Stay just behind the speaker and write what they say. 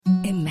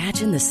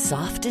Imagine the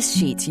softest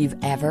sheets you've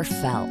ever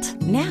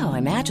felt. Now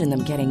imagine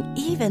them getting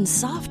even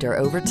softer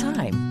over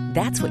time.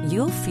 That's what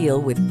you'll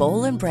feel with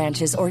Boll and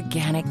Branch's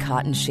organic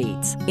cotton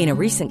sheets. In a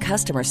recent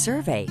customer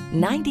survey,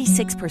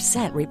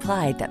 96%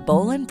 replied that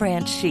Boll and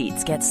Branch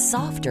sheets get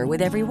softer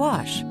with every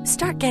wash.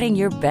 Start getting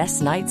your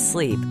best night's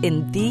sleep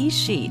in these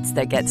sheets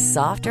that get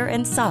softer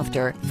and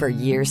softer for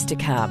years to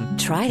come.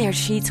 Try their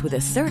sheets with a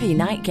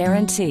 30-night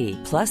guarantee.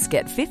 Plus,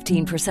 get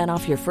 15%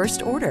 off your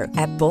first order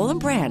at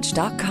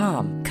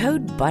bollandbranch.com.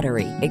 Code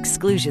BUTTERY.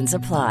 Exclusions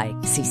apply.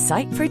 See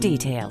site for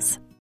details.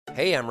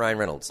 Hey, I'm Ryan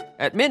Reynolds.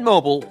 At Mint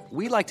Mobile,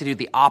 we like to do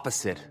the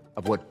opposite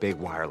of what Big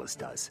Wireless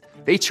does.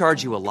 They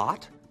charge you a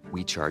lot,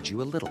 we charge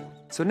you a little.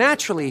 So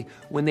naturally,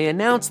 when they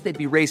announced they'd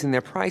be raising their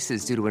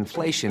prices due to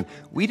inflation,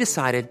 we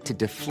decided to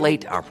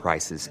deflate our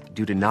prices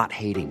due to not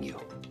hating you.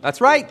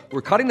 That's right. We're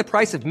cutting the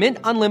price of Mint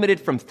Unlimited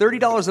from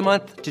 $30 a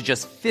month to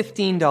just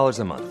 $15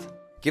 a month.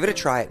 Give it a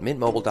try at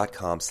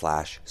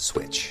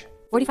mintmobile.com/switch.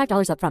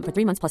 $45 up front for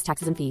 3 months plus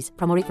taxes and fees.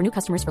 Promo rate for new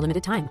customers for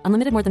limited time.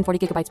 Unlimited more than 40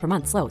 gigabytes per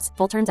month. Slows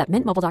full terms at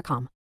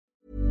mintmobile.com.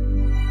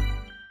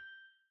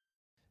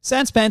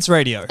 Sans Pants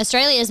Radio,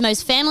 Australia's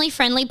most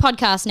family-friendly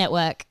podcast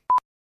network.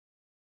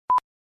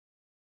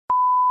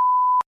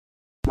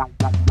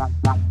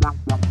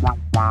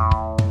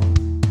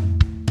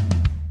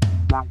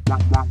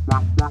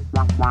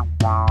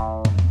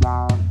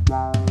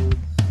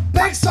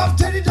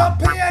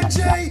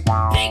 BigSoftTitty.png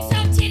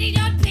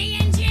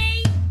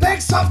BigSoftTitty.png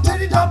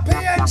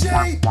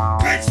BigSoftTitty.png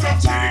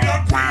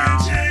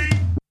BigSoftTitty.png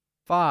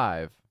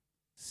 5,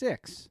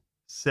 6,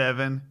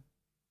 7,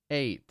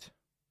 8.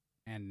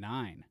 and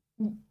 9.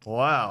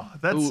 Wow,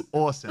 that's Ooh.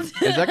 awesome. Is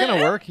that going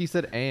to work? He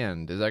said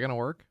and. Is that going to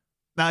work?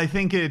 Now, I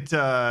think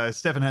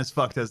Stefan has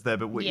fucked us there,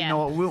 but you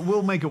know what?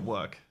 We'll make it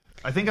work.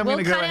 I think I'm We'll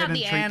going to go cut ahead out and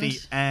the treat and. the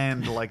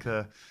and like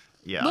the...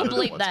 Yeah, We'll I don't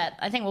know bleep what's- that.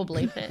 I think we'll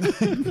bleep it.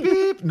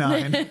 Beep,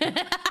 9.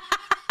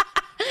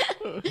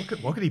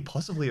 What could he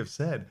possibly have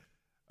said?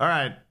 All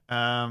right.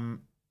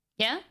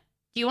 Yeah?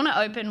 Do you want to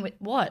open with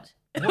what?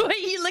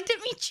 You looked at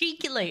me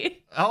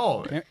cheekily.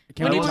 Oh.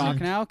 Can we talk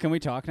now? Can we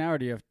talk now, or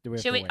do we have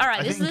Should to we? wait? All right,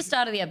 I this is think- the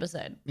start of the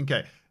episode.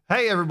 Okay.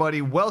 Hey,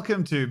 everybody.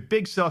 Welcome to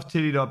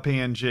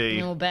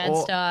BigSoftTitty.png. Oh, bad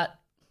start.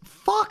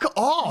 Fuck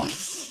off.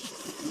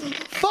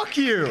 Fuck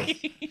you.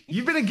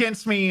 You've been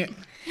against me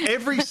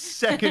every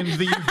second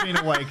that you've been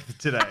awake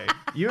today.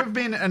 You have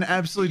been an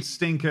absolute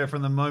stinker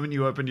from the moment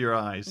you opened your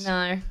eyes.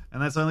 No.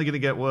 And that's only going to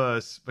get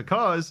worse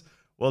because,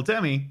 well,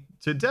 Demi,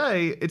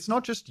 today it's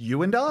not just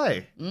you and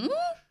I. Mm?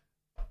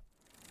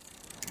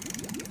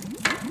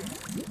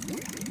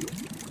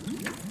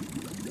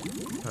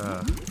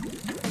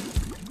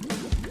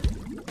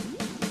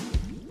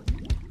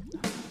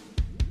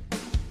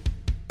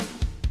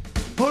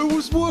 I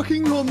was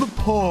working on the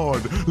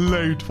pod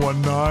late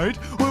one night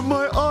when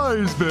my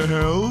eyes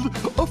beheld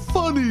a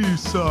funny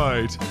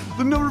sight.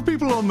 The number of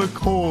people on the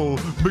call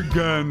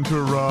began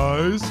to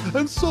rise,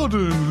 and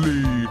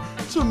suddenly,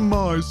 to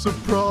my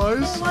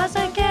surprise, There was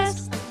a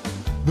guest.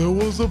 there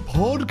was a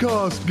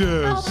podcast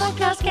guest.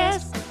 Podcast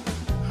guest.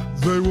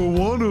 They were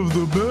one of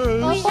the We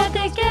best. had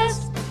the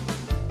guest.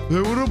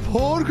 They were a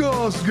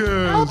podcast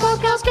guest.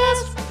 Podcast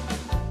guest.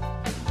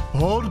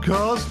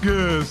 Podcast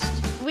guest.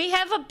 We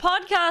have a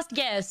podcast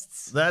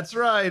guests. That's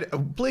right.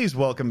 Please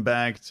welcome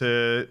back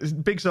to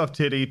Big Soft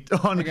Titty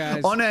on, Hey,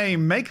 guys. on a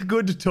make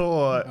good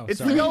tour. Oh, it's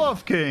sorry. the Go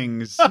Off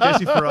Kings,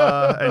 Jesse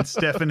Farrar and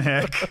Stefan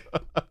Heck.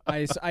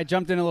 I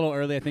jumped in a little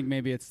early. I think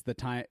maybe it's the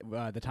time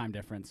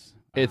difference.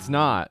 It's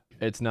not.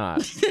 It's not.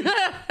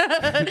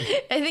 I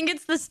think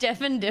it's the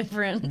Stefan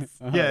difference.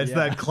 Yeah, it's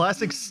yeah. that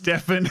classic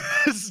Stefan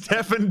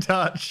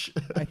touch.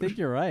 I think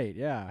you're right.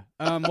 Yeah.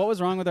 What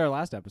was wrong with our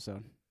last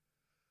episode?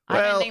 I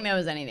Well- don't think there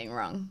was anything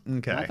wrong.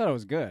 Okay. I thought it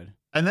was good.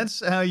 And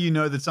that's how you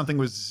know that something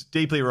was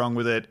deeply wrong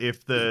with it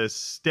if the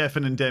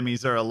Stefan and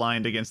Demis are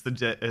aligned against the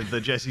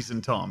Jessies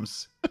and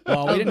Toms.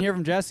 Well, we didn't hear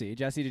from Jesse.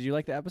 Jesse, did you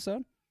like the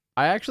episode?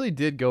 I actually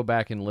did go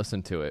back and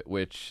listen to it,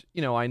 which,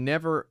 I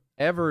never,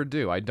 ever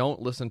do. I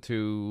don't listen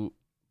to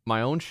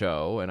my own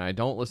show, and I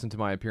don't listen to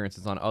my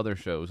appearances on other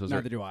shows. Those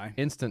Neither are do I.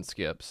 instant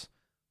skips.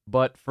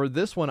 But for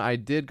this one, I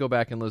did go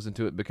back and listen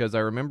to it because I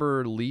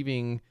remember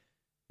leaving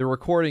the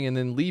recording and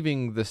then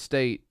leaving the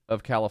state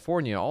of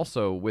California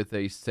also with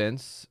a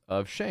sense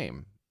of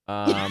shame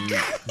and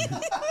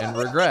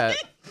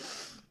regret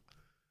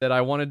that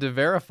I wanted to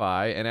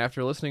verify. And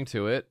after listening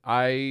to it,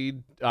 I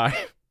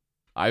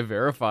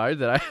verified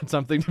that I had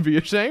something to be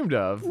ashamed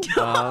of. What?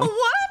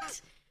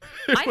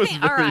 I was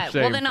think. All very right.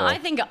 Well, then shameful. I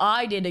think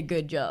I did a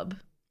good job.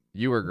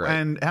 You were great.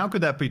 And how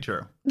could that be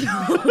true?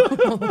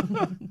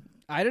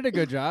 I did a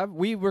good job.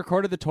 We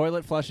recorded the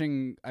toilet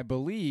flushing, I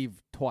believe,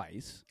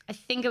 twice. I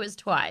think it was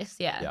twice.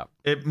 Yeah.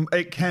 Yeah.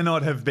 It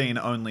cannot have been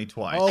only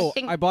twice. Oh,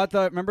 think- I bought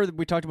the. Remember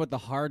we talked about the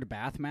hard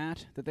bath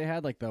mat that they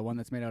had, like the one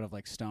that's made out of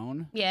like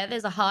stone. Yeah.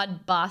 There's a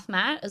hard bath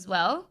mat as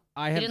well.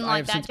 I You have. didn't I like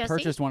have that, since Jesse?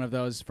 purchased one of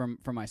those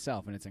for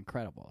myself, and it's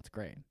incredible. It's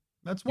great.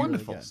 That's really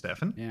wonderful, good.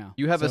 Stefan. Yeah.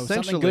 You have so something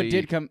essentially- good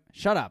did come.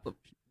 Shut up.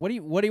 What do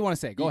you want to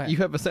say? Go ahead. You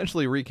have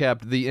essentially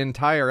recapped the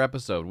entire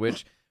episode,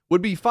 which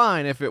would be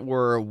fine if it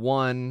were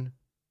one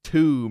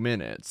 2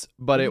 minutes,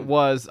 but it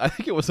was, I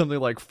think it was something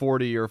like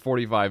 40 or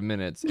 45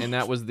 minutes, and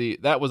that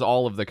was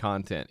all of the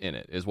content in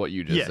it, is what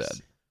you just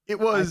said. It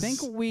was. I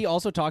think we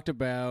also talked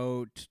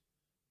about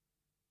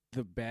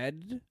the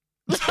bed.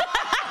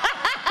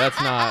 That's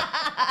not.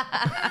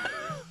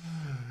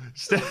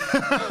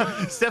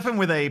 Stefan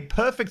with a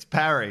perfect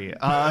parry.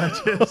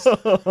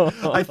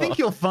 I think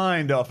you'll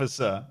find,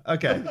 officer.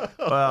 Okay.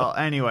 Well,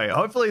 anyway,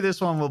 hopefully this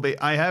one will be.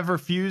 I have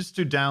refused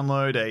to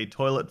download a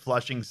toilet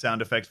flushing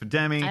sound effect for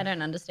Demi. I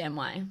don't understand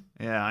why.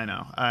 Yeah, I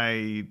know.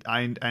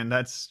 And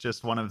that's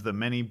just one of the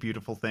many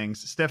beautiful things.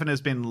 Stefan has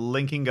been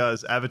linking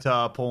us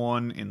avatar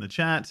porn in the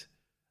chat.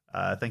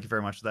 Thank you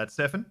very much for that,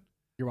 Stefan.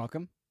 You're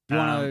welcome. Do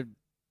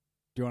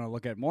you want to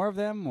look at more of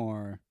them,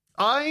 or?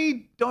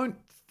 I don't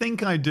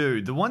think I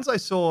do. The ones I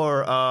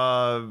saw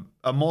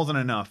are more than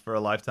enough for a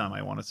lifetime,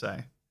 I want to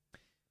say.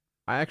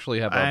 I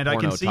actually have a and porno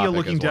I can see you topic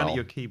looking as down well. at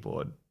your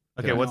keyboard.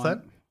 Okay, what's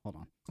that? Hold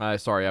on.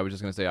 Sorry, I was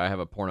just going to say I have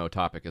a porno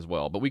topic as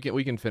well, but we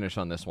can finish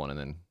on this one and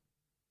then.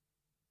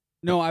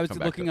 No, I was come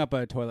back looking to up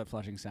a toilet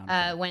flushing sound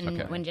effect.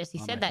 When Jesse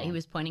On said my that, he phone.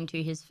 was pointing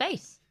to his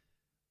face.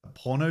 A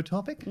porno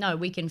topic? No,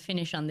 we can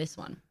finish on this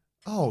one.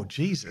 Oh,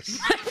 Jesus.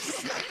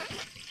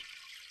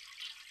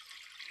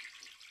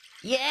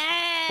 Yeah.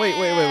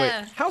 Wait.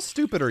 How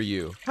stupid are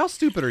you?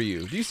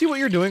 Do you see what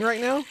you're doing right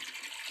now?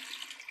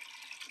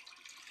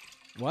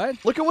 What?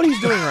 Look at what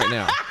he's doing right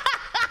now.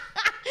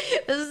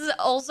 This is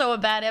also a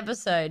bad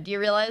episode. Do you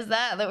realize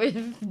that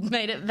we've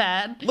made it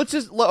bad? Let's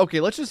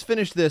just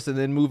finish this and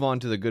then move on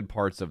to the good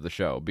parts of the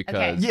show because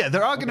Okay. Yeah,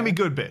 there are going to be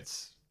good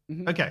bits.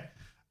 Okay.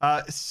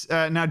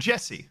 Now,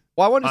 Jesse.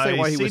 Well, I wanted to say I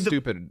why he see was the-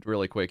 stupid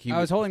really quick. I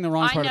was holding the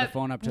wrong I part of know- the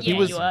phone up to yeah,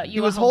 the you are- He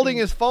was holding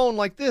his phone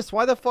like this.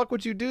 Why the fuck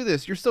would you do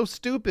this? You're so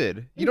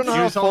stupid. You don't know He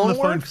how a was holding phone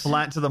the phone works?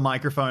 flat to the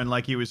microphone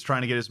like he was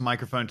trying to get his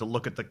microphone to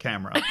look at the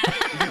camera.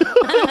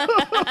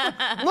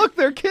 Look,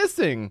 they're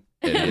kissing.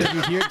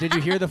 Did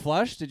you hear the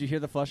flush? Did you hear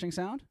the flushing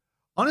sound?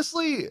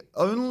 Honestly,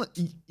 only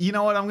you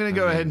know what? I'm going to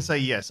go ahead and say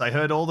yes. I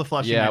heard all the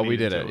flushing. Yeah, I we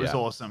needed did to. it, It was yeah.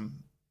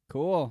 awesome.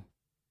 Cool.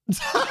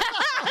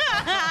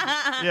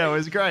 Yeah, it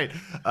was great.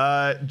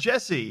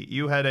 Jesse,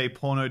 you had a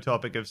porno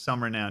topic of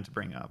some renown to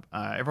bring up.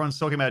 Everyone's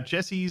talking about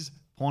Jesse's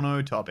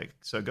porno topic.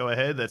 So go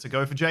ahead. That's a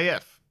go for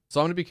JF. So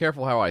I'm going to be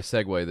careful how I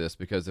segue this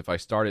because if I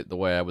start it the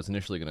way I was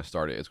initially going to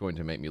start it, it's going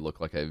to make me look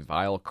like a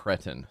vile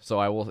cretin. So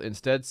I will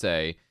instead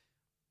say,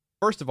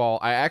 first of all,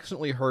 I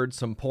accidentally heard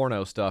some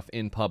porno stuff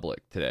in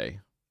public today.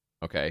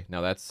 Okay,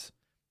 now that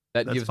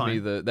gives me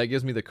fine. that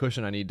gives me the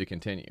cushion I need to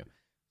continue.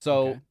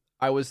 So Okay.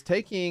 I was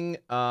taking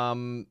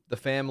the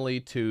family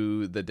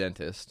to the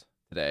dentist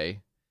today,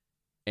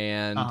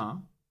 and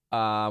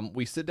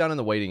we sit down in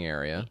the waiting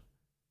area.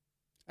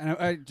 And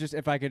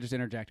if I could just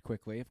interject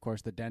quickly, of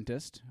course, the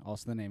dentist,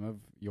 also the name of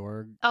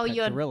your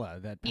your gorilla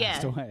that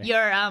passed away.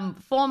 Your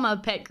former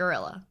pet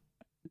gorilla.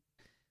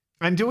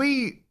 And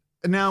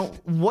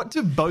what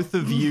do both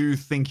of you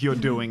think you're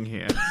doing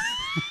here?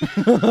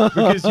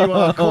 Because you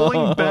are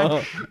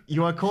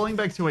calling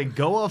back to a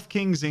Go Off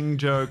King Zing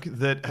joke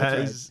that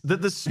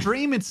that the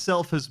stream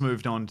itself has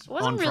moved on. It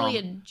wasn't really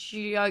a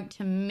joke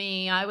to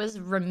me. I was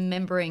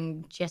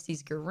remembering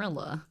Jesse's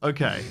gorilla.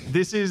 Okay,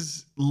 this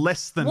is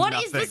less than What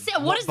nothing. is the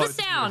sound? What is the both of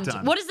you have sound?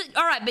 done. What is it?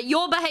 All right, but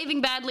you're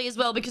behaving badly as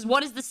well because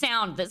what is the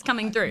sound that's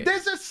coming through?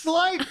 There's a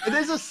slight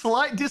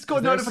Discord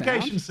Is there a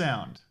notification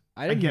sound.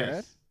 I didn't hear guess.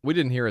 it. We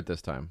didn't hear it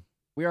this time.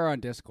 We are on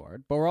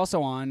Discord, but we're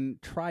also on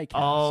TriCast.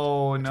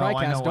 Oh no, TriCast.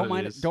 I know Don't what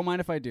mind. it is. Don't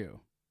mind if I do.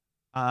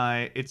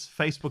 It's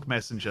Facebook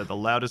Messenger, the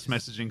loudest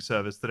messaging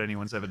service that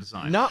anyone's ever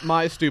designed. Not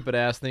my stupid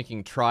ass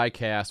thinking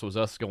TriCast was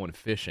us going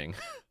fishing.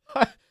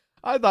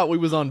 I thought we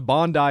was on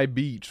Bondi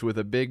Beach with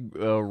a big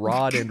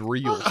rod and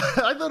reel.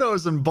 I thought I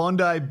was in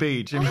Bondi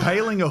Beach,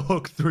 impaling a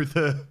hook through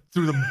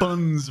the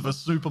buns of a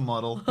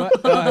supermodel.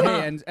 But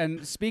hey,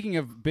 and speaking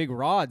of big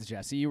rods,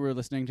 Jesse, you were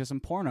listening to some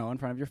porno in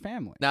front of your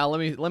family. Now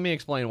let me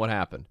explain what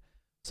happened.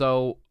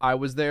 So I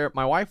was there.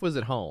 My wife was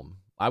at home.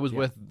 I was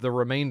with the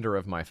remainder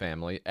of my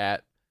family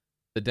at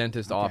the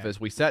dentist office.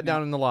 We sat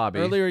down in the lobby.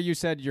 Earlier, you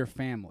said your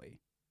family.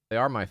 They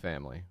are my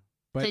family.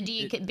 But So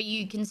but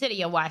you consider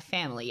your wife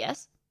family,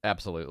 yes?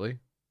 Absolutely.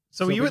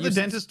 So were you but at the you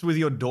dentist with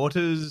your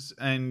daughters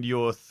and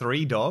your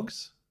 3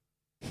 dogs?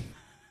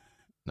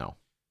 No.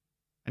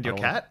 And your I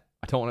don't cat?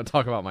 I don't want to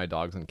talk about my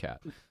dogs and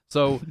cat.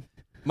 So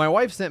my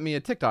wife sent me a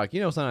TikTok. You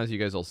know, sometimes you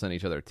guys will send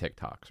each other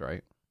TikToks,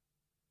 right?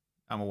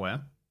 I'm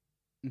aware.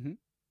 Mm-hmm.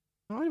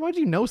 Why'd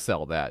you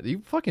no-sell that?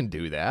 You fucking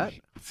do that.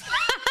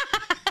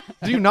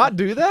 Do you not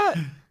do that?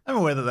 I'm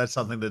aware that that's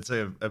something that's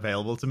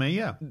available to me,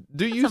 yeah.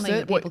 Do you Something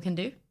send that people can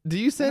do. Do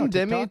you send No,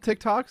 Demi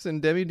TikToks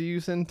and Demi, do you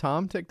send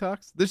Tom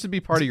TikToks? This should be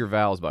part of your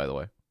vows, by the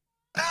way.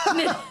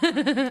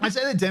 I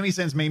say that Demi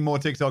sends me more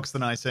TikToks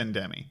than I send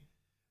Demi.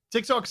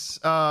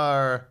 TikToks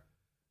are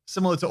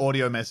similar to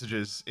audio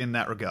messages in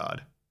that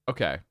regard.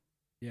 Okay.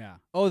 Yeah.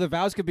 Oh, the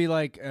vows could be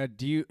like,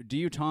 do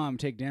you, Tom,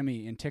 take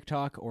Demi in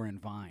TikTok or in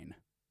Vine?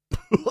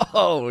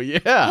 Oh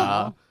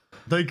yeah.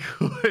 They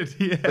could,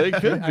 yeah. They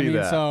could be I mean,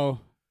 that. so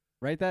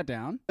Write that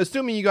down.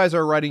 Assuming you guys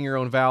are writing your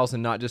own vows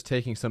and not just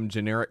taking some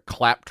generic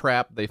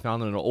claptrap they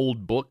found in an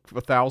old book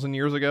 1,000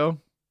 years ago.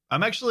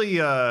 I'm actually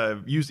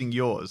using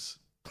yours.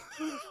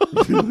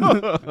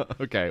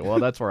 Okay, well,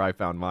 that's where I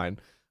found mine.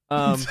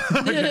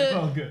 Okay,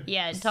 well, good.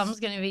 Yeah, Tom's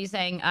going to be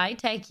saying, I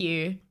take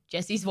you,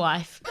 Jesse's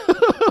wife.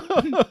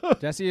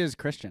 Jesse is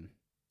Christian.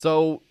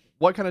 So,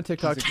 what kind of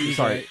TikTok? He's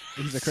a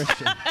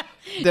Christian.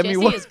 Demi,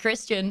 Jesse is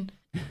Christian.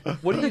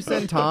 What do you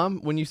send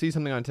Tom when you see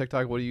something on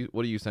TikTok? What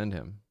do you send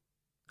him?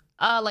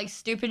 Like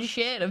stupid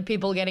shit of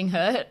people getting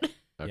hurt.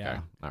 Okay,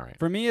 Yeah. all right.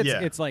 For me, it's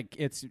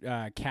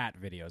Yeah. cat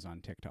videos on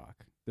TikTok.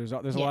 There's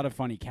a lot of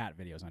funny cat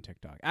videos on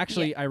TikTok.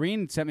 Actually,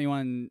 Irene sent me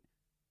one.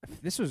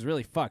 This was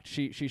really fucked.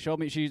 She showed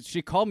me.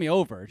 She called me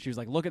over. She was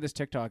like, "Look at this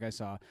TikTok I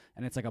saw,"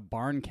 and it's like a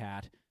barn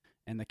cat,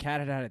 and the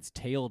cat had its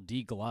tail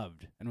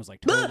degloved and was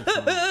like totally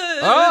fine.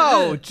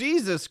 Oh,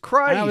 Jesus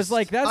Christ! And I was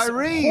like, "That's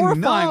Irene,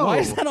 horrifying. no. Why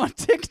is that on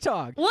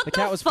TikTok?" What the the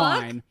cat was fuck?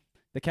 fine.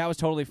 The cat was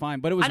totally fine,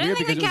 but it was I don't weird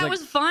think because the cat it was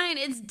was fine.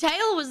 Its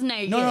tail was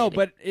naked. no,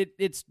 but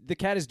it's the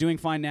cat is doing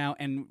fine now,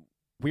 and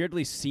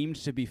weirdly seemed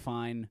to be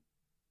fine.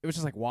 It was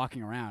just like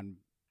walking around,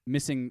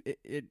 missing.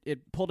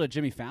 It pulled a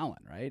Jimmy Fallon,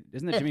 right?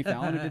 Isn't it Jimmy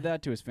Fallon who did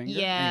that to his finger?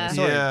 Yeah. Anyway,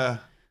 sorry. Yeah.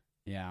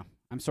 Yeah.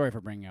 I'm sorry for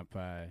bringing up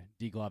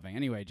degloving.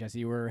 Anyway, Jesse,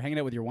 you were hanging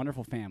out with your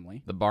wonderful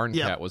family. The barn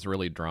Yep. cat was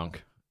really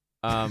drunk.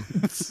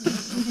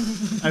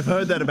 I've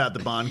heard that about the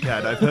barn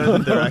cat. I've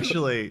heard that they're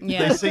actually,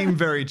 they seem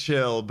very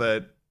chill,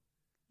 but...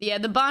 Yeah,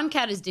 the barn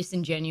cat is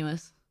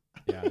disingenuous.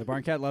 Yeah, the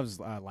barn cat loves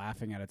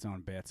laughing at its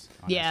own bits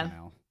on Yeah.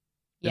 SNL.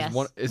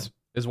 Yes.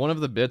 Is one of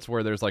the bits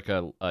where there's like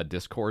a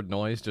Discord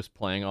noise just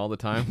playing all the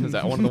time? Is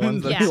that one of the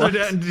ones that? Yeah. So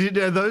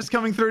are those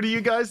coming through to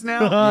you guys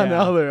now? Yeah.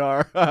 Now they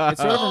are. It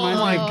sort of Oh reminds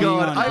my me of being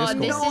God, on I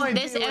have Discord. no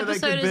idea This where they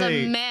episode could is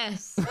be. a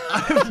mess. I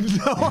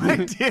have no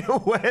idea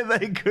where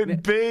they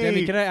could be.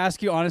 Demi, can I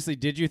ask you honestly,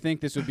 did you think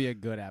this would be a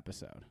good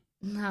episode?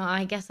 No,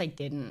 I guess I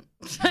didn't.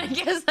 I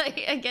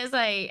guess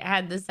I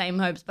had the same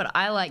hopes, but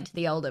I liked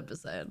the old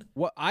episode.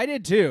 What I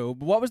did too.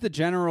 But what was the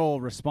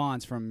general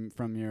response from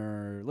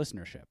your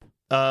listenership?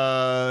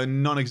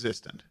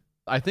 Non-existent.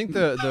 I think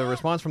the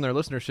response from their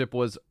listenership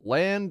was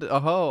 "land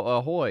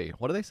ahoy."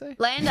 What do they say?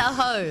 Land a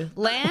ho.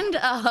 Land a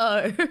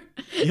ho.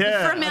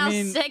 Yeah, From our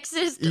mean,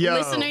 sexist yo.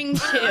 listening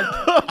ship.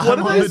 What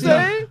do they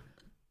say?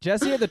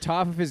 Jesse at the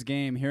top of his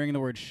game, hearing the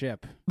word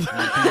ship.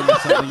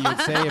 Something you would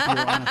say if you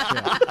were on a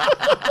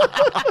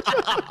ship.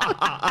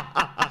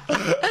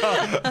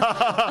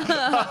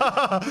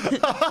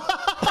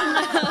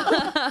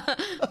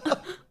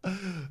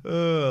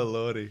 Oh,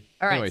 lordy.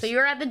 All right, Anyways. so you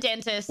were at the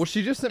dentist. Well,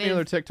 she just sent me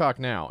another TikTok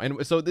now,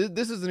 and so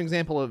this is an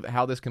example of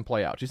how this can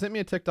play out. She sent me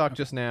a TikTok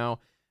just now,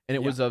 and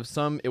it was of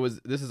some.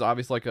 This is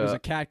obviously like It was a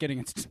cat getting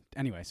its...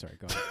 Anyway, sorry,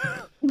 go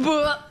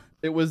ahead.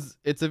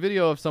 It's a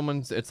video of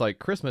someone's. It's like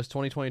Christmas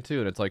 2022,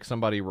 and it's like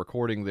somebody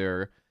recording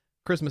their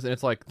Christmas, and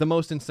it's like the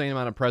most insane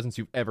amount of presents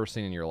you've ever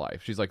seen in your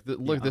life. She's like,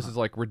 look, this is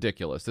like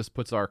ridiculous. This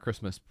puts our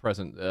Christmas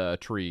present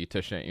tree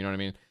to shame. You know what I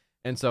mean?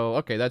 And so,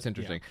 okay, that's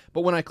interesting.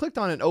 But when I clicked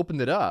on it and opened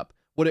it up,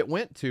 what it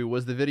went to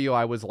was the video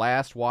I was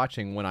last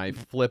watching when I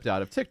flipped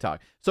out of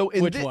TikTok. So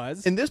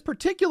in this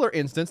particular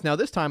instance, now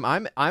this time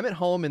I'm at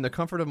home in the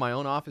comfort of my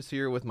own office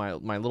here with my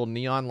little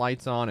neon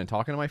lights on and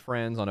talking to my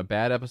friends on a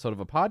bad episode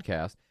of a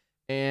podcast.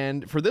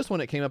 And for this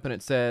one, it came up and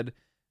it said,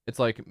 it's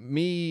like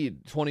me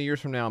 20 years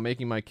from now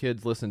making my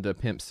kids listen to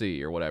Pimp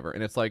C or whatever.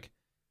 And it's like,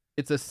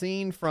 it's a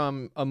scene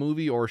from a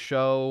movie or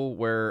show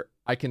where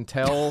I can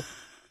tell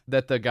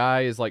that the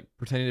guy is like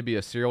pretending to be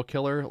a serial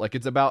killer. Like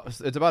it's about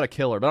a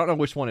killer, but I don't know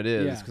which one it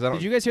is. Yeah. I don't.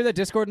 Did you guys hear that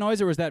Discord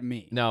noise, or was that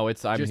me? No,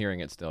 I'm hearing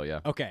it still. Yeah.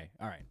 Okay,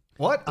 all right.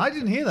 What? I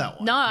didn't hear that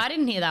one. No, I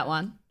didn't hear that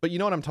one. But you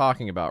know what I'm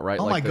talking about, right?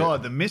 Oh Like my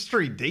God, the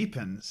mystery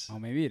deepens. Oh,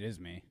 maybe it is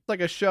me. It's like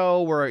a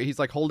show where he's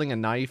like holding a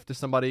knife to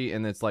somebody,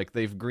 and it's like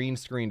they've green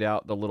screened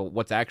out the little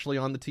what's actually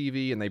on the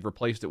TV, and they've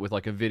replaced it with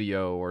like a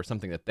video or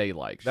something that they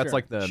like. That's Sure.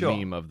 like the Sure.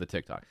 meme of the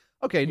TikTok.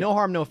 Okay, no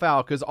harm, no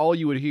foul, because all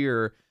you would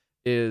hear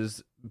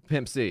is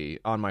Pimp C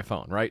on my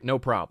phone, right? No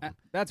problem.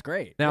 That's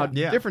great. Now,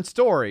 Yeah. different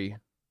story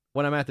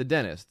when I'm at the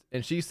dentist,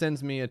 and she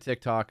sends me a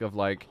TikTok of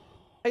like,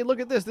 hey, look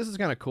at this. This is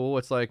kind of cool.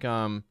 It's like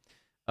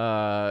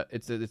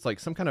it's like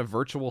some kind of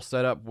virtual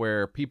setup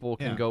where people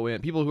can go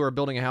in. People who are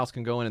building a house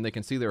can go in and they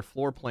can see their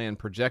floor plan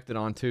projected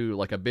onto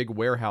like a big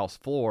warehouse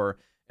floor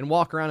and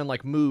walk around and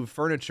like move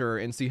furniture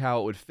and see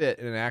how it would fit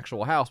in an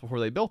actual house before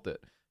they built it.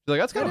 She's like,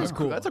 that's kind of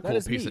cool. That's a That cool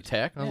is piece neat. of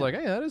tech. And I was Yeah. like,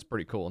 hey, that is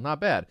pretty cool. Not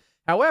bad.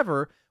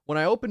 However, when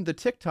I opened the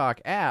TikTok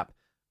app,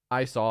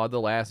 I saw the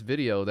last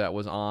video that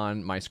was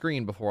on my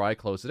screen before I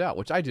closed it out,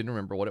 which I didn't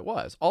remember what it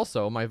was.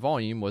 Also, my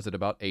volume was at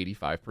about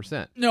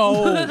 85%. No.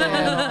 Oh,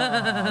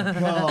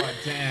 God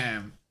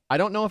damn. I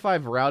don't know if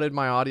I've routed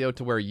my audio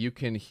to where you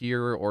can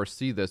hear or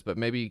see this, but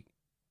maybe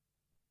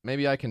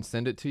I can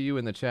send it to you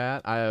in the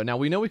chat. Now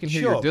we know we can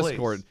hear Sure, your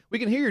Discord. please. We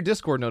can hear your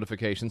Discord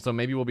notification, so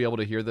maybe we'll be able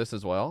to hear this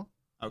as well.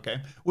 Okay.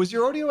 Was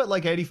your audio at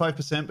like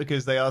 85%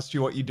 because they asked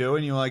you what you do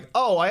and you're like,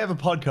 oh, I have a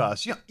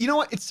podcast? You know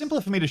what? It's simpler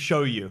for me to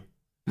show you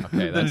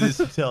Okay, than it is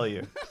to tell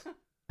you.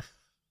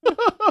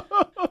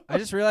 I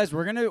just realized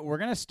we're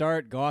gonna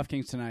start Go Off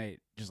Kings tonight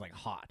just like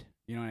hot.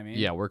 You know what I mean?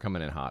 Yeah, we're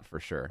coming in hot for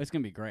sure. It's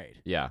gonna be great.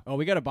 Yeah. Oh,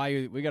 we gotta buy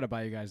you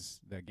guys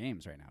the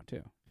games right now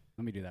too.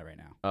 Let me do that right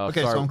now.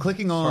 Okay, so I'm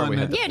clicking on.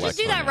 Yeah, just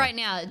do that right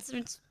now.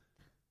 It's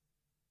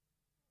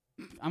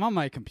I'm on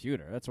my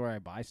computer. That's where I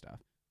buy stuff.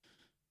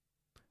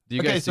 Do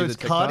you guys see it's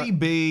the TikTok? Cardi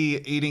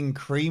B eating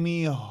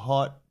creamy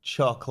hot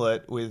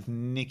chocolate with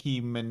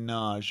Nicki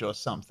Minaj or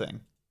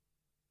something.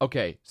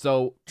 Okay,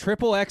 so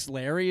Triple X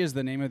Larry is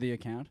the name of the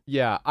account.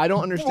 yeah, I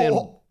don't understand.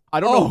 Whoa. I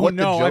don't know what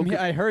no, the joke.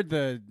 I heard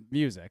the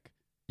music.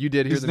 You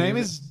did hear His the name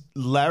music? is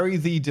Larry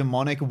the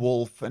Demonic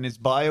Wolf, and his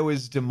bio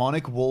is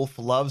Demonic Wolf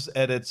loves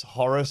edits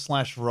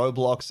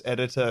horror/Roblox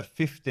editor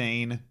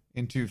 15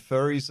 into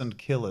furries and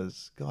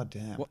killers. God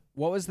damn.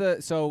 What was the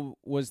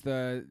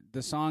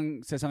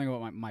song said something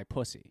about my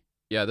pussy?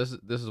 Yeah, this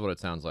is what it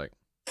sounds like.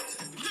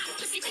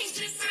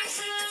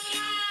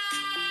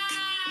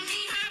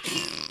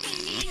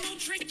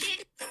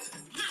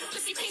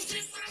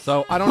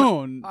 So I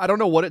don't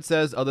know what it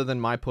says other than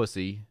my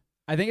pussy.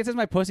 I think it says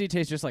my pussy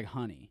tastes just like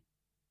honey.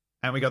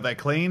 And we got that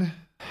clean.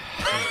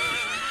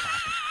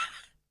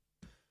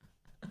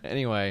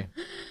 Anyway,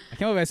 I can't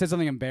believe I said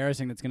something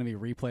embarrassing that's going to be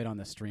replayed on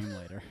the stream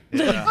later.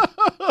 Yeah.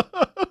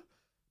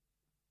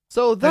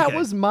 so that Okay.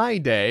 was my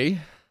day.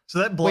 So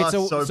that blasts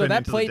open that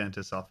into the played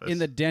dentist's office. in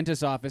the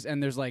dentist's office,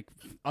 and there's like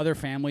other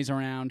families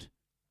around.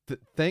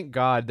 Thank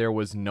God there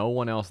was no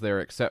one else there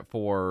except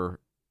for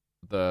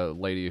the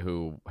lady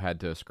who had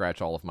to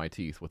scratch all of my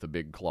teeth with a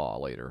big claw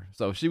later.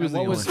 So she was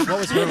And the what only.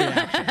 was her reaction?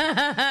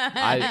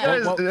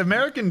 You guys, the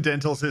American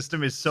dental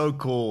system is so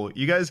cool.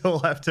 You guys all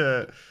have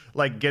to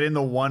like get in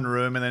the one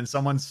room, and then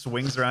someone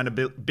swings around a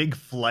big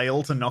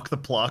flail to knock the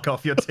plaque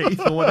off your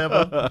teeth or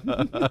whatever.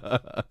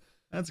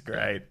 That's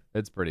great.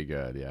 It's pretty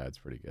good. Yeah, it's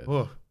pretty good.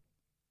 Whoa.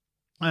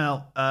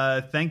 Well,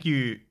 thank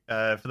you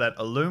for that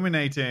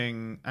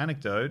illuminating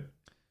anecdote,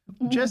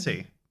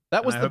 Jesse.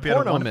 That was and I the hope you had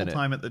a porno wonderful minute.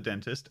 time at the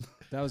dentist.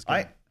 That was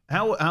good.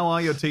 How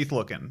are your teeth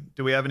looking?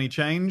 Do we have any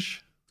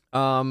change?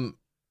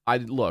 I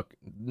look,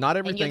 not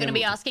everything. and you're going to in-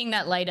 be asking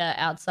that later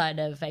outside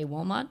of a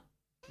Walmart?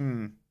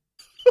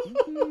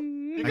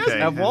 You guys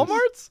have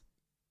Walmarts?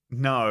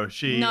 No,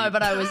 she. No,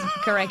 but I was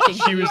correcting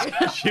you.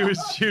 She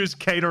was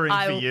catering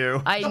for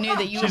you. I knew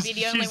that you would be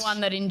the only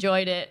one that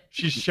enjoyed it.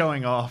 She's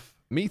showing off.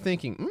 Me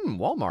thinking,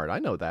 Walmart. I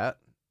know that.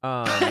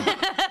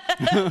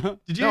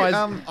 Did you?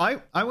 No,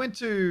 I went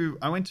to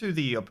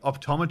the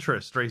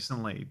optometrist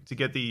recently to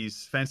get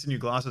these fancy new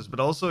glasses, but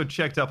also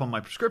checked up on my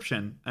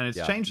prescription, and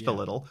it's changed a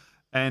little.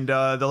 And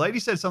the lady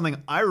said something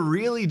I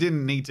really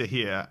didn't need to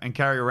hear and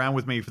carry around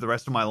with me for the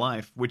rest of my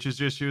life, which is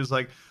just, she was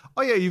like,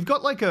 "Oh yeah, you've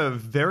got like a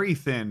very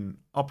thin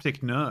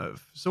optic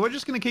nerve, so we're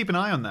just going to keep an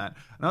eye on that."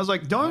 And I was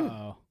like,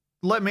 "Don't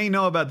let me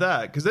know about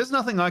that, because there's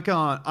nothing I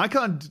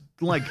can't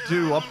like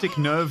do optic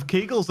nerve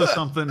Kegels or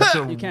something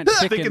to You can't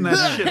thicken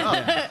that shit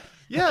up."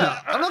 Yeah,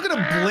 I'm not going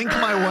to blink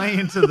my way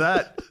into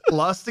that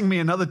lasting me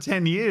another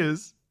 10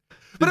 years.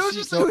 But it was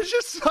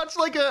just such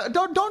like a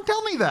don't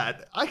tell me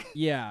that.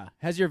 Yeah.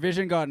 Has your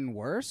vision gotten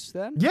worse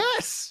then?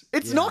 Yes,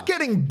 it's not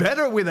getting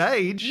better with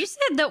age. You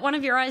said that one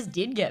of your eyes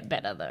did get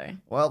better, though.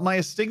 Well, my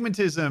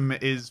astigmatism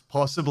is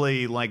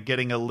possibly like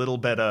getting a little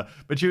better,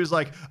 but she was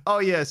like, "Oh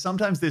yeah,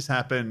 sometimes this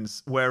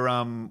happens where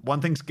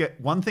one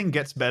thing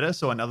gets better,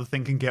 so another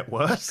thing can get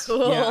worse."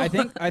 Cool. Yeah, I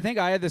think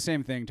I had the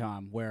same thing,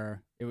 Tom,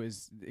 where it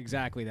was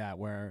exactly that,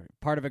 where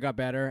part of it got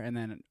better and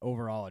then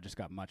overall it just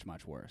got much,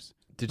 much worse.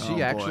 Did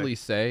she actually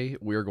say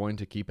we're going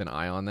to keep an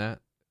eye on that?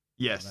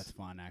 Yes. Oh, that's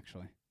fun,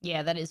 actually.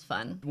 Yeah, that is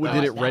fun.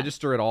 Did it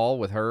register at all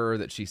with her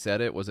that she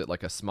said it? Was it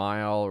like a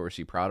smile, or was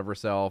she proud of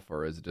herself,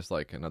 or is it just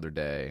like another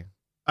day?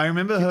 I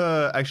remember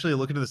her actually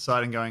looking to the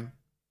side and going,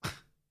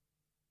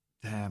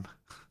 "Damn,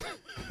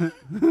 I'm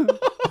going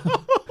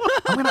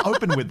to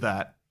open with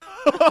that."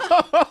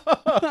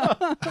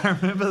 I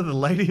remember the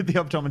lady at the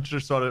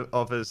optometrist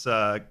office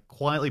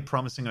quietly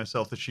promising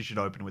herself that she should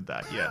open with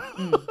that.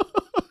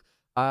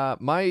 Yeah.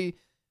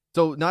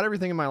 So not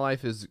everything in my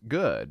life is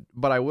good,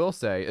 but I will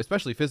say,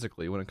 especially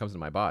physically when it comes to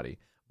my body,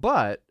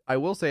 but I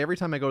will say every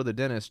time I go to the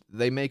dentist,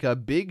 they make a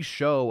big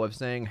show of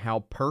saying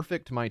how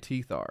perfect my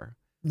teeth are.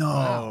 No.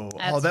 Wow.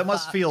 Oh, that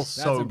must feel That's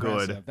so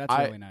impressive. good. That's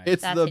really nice.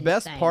 It's That's the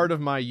best insane. part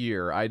of my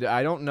year. I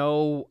don't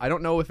know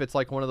if it's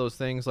like one of those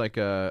things like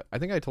I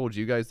think I told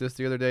you guys this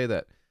the other day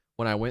that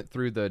when I went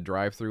through the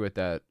drive-thru at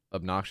that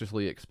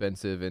obnoxiously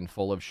expensive and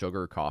full of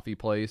sugar coffee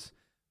place,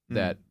 Is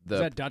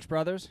that Dutch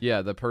Brothers?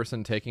 Yeah, the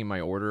person taking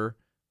my order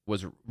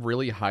was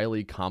really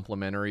highly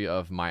complimentary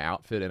of my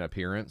outfit and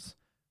appearance,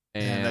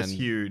 and Man, that's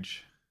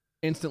huge.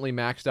 instantly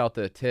maxed out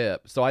the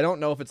tip. So I don't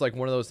know if it's like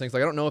one of those things.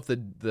 Like I don't know if the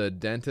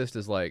dentist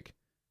is like,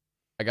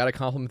 I gotta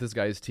compliment this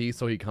guy's teeth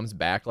so he comes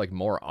back like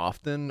more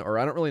often, or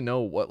I don't really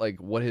know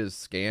what his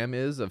scam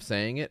is of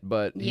saying it.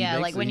 But Yeah,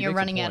 like when you're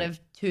running out of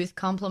tooth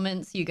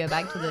compliments, you go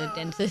back to the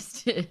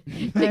dentist to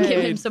give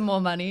him some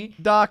more money.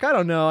 Doc, I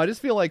don't know. I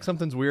just feel like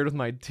something's weird with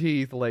my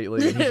teeth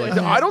lately. And he's like,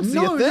 I don't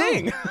see a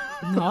thing.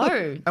 No,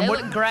 they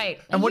what- look great.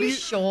 and Are what you do you-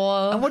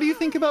 sure? And what do you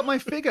think about my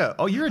figure?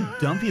 Oh, you're a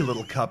dumpy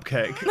little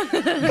cupcake.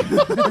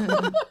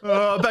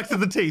 Back to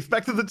the teeth.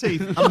 Back to the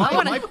teeth.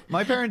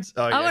 My parents.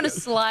 Oh, yeah, I want to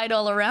slide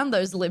all around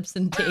those lips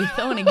and teeth.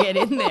 I want to get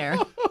in there.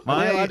 Are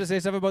they allowed to say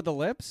stuff about the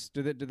lips?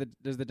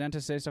 Does the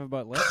dentist say stuff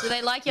about lips? Do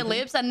they like your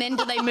lips, and then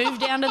do they move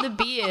down to the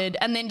beard,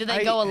 and then do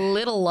they go a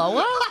little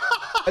lower?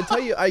 I tell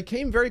you, I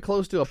came very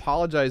close to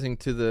apologizing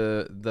to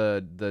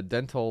the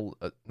dental.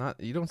 Not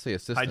you don't say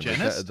assistant.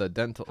 Hygienist? The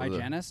dental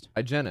Hygienist?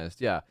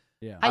 Hygienist, yeah.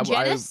 Yeah.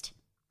 Hygienist?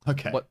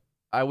 Okay. What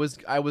I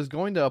was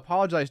going to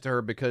apologize to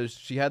her because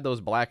she had those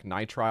black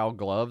nitrile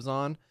gloves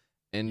on,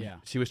 and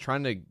she was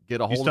trying to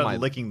get a You hold of started my.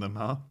 licking them,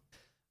 huh?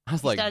 I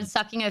was You like, started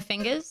sucking her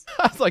fingers?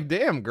 I was like,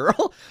 damn,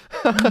 girl.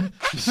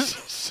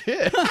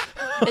 Shit.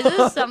 This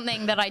is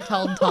something that I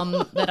told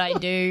Tom that I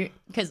do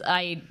because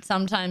I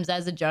sometimes,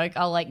 as a joke,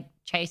 I'll like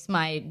chase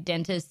my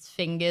dentist's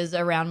fingers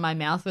around my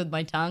mouth with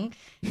my tongue,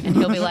 and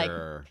he'll be like,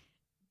 Sure.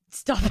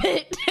 "Stop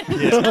it!"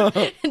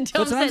 And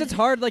Tom But sometimes said, it's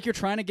hard, like you're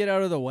trying to get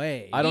out of the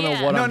way. I don't know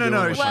Yeah. what No, I'm no,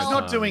 doing no. with She's my not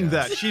tongue, doing yeah.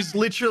 that. She's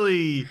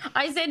literally.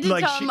 I said to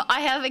Like, Tom,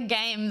 "I have a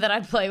game that I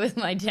play with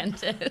my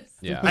dentist."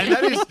 Yeah.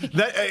 And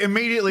that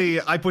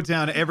immediately I put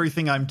down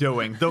everything I'm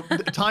doing. The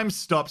time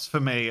stops for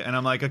me, and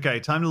I'm like, okay,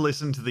 time to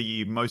listen to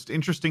the most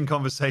interesting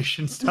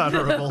conversation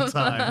starter of all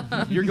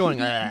time. You're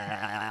going.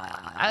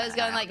 I was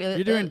going like,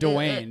 You're doing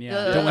Dwayne,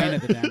 yeah. Dwayne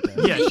at the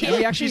dentist. Yeah, And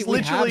we actually she's we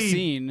have literally.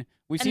 seen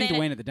And then-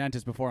 Dwayne at the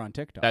dentist before on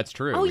TikTok. That's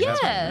true. Oh We have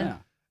yeah. yeah.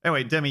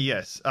 Anyway, Demi,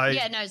 yes,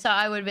 Yeah, no, so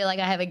I would be like,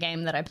 I have a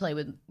game that I play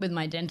with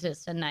my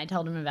dentist, and I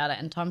told him about it,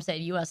 and Tom said,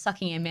 "You are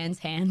sucking a man's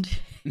hand."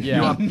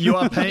 Yeah. You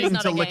are paying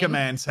not to a lick a game.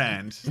 man's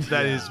hand.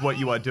 That is what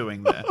you are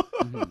doing there.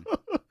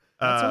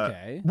 That's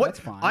okay. What That's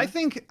fine. I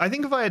think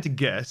if I had to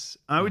guess,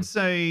 I would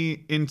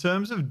say in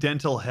terms of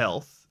dental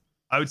health,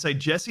 I would say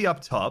Jesse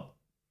up top.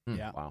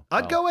 Yeah. Wow.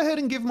 I'd Wow. go ahead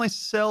and give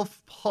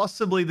myself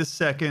possibly the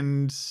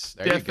second,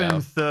 There you Stefan go.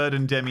 third,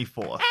 and Demi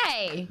fourth.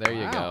 Hey, There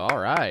you go. All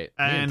right.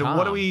 Me And Tom.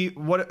 what do we?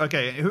 What?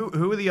 Okay,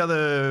 who are the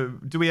other?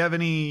 Do we have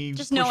any?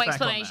 just no pushback on that?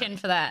 explanation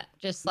for that.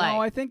 Just like,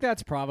 No, I think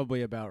that's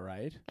probably about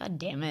right. God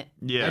damn it.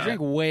 Yeah. I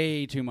drink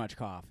way too much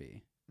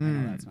coffee. I know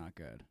Mm. that's not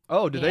good.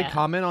 Oh, do they Yeah.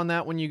 comment on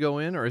that when you go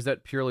in, or is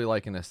that purely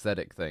like an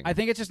aesthetic thing? I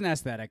think it's just an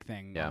aesthetic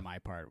thing Yeah. on my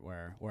part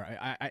where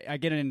I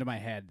get it into my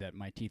head that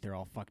my teeth are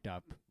all fucked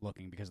up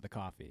looking because of the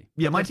coffee.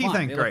 Yeah, But my they're teeth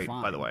fine. ain't They look great,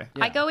 fine. by the way.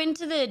 Yeah. I go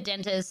into the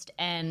dentist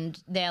and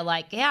they're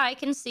like, "Yeah, I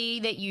can see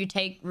that you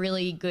take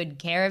really good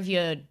care of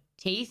your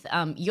teeth.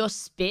 Your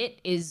spit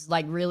is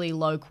like really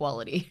low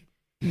quality."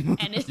 And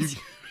it's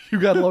you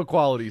got low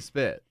quality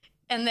spit.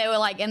 and they were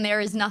like, "And there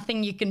is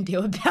nothing you can do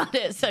about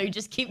it. So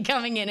just keep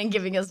coming in and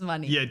giving us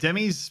money." Yeah,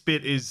 Demi's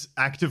spit is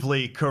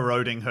actively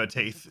corroding her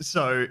teeth.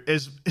 So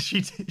as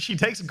she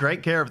takes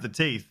great care of the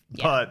teeth,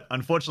 Yeah. but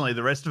unfortunately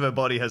the rest of her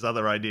body has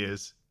other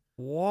ideas.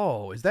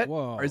 Whoa, is that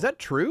Whoa.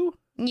 true?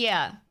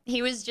 Yeah.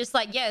 He was just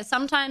like, yeah,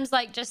 sometimes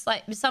like just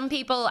like some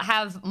people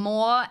have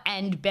more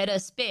and better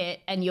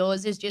spit and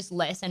yours is just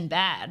less and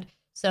bad.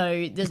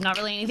 So there's not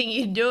really anything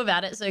you can do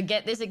about it. So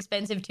get this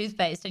expensive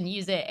toothpaste and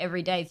use it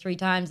every day 3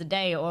 times a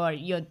day or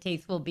your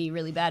teeth will be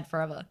really bad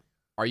forever.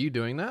 Are you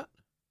doing that?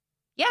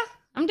 Yeah,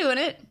 I'm doing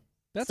it.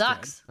 That's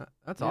Sucks.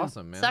 That's Yeah.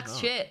 awesome, man. Sucks No.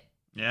 shit.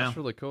 Yeah. That's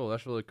really cool.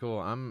 That's really cool.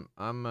 I'm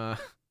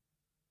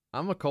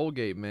a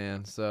Colgate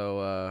man, so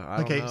I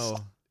don't Okay, know.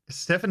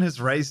 Stefan has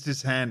raised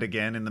his hand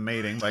again in the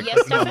meeting by Yes,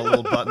 clicking on the Stefan?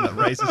 little button that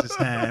raises his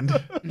hand.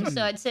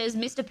 So it says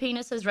Mr.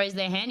 Penis has raised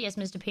their hand. Yes,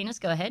 Mr. Penis,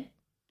 go ahead.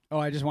 Oh,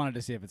 I just wanted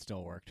to see if it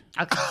still worked.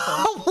 Okay,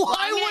 cool.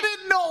 Why would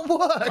it not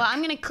work? Well, I'm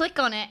going to click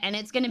on it and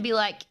it's going to be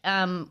like,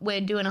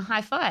 we're doing a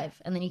high five.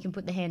 And then you can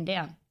put the hand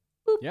down.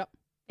 Yep.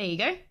 There you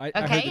go. I heard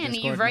the Okay, and Discord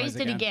you've noise raised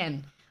it again.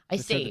 again. I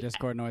Just heard the see.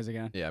 Discord noise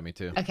again. Yeah, me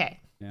too. Okay.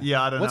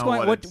 Yeah, I don't What's know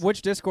going? what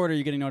Which Discord are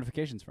you getting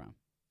notifications from?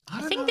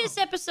 I think this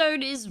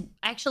episode is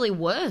actually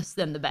worse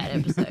than the bad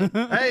episode.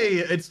 Hey,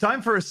 it's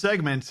time for a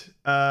segment.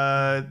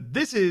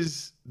 This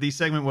is the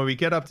segment where we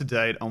get up to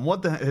date on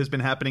what has been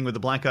happening with the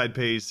Black Eyed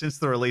Peas since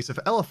the release of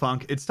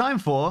Elefunk. It's time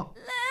for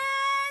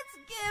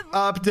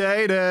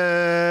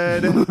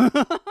Updated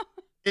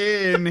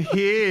in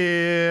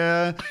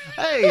here.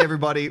 Hey,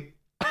 everybody.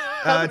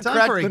 Time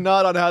Crack for the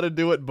nut on how to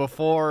do it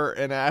before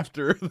and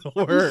after the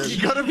word.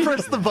 You gotta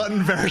press the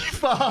button very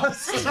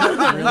fast.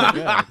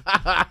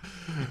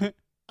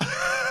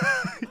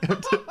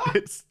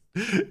 It's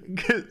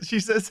she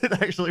says it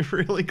actually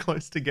really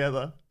close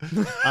together.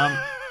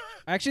 I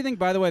actually think,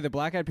 by the way, the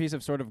Black Eyed Peas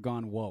have sort of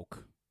gone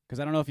woke. Because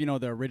I don't know if you know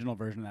the original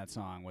version of that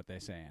song, what they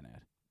say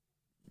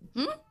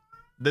in it.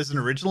 There's an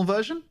original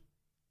version?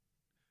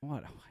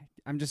 What?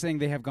 I'm just saying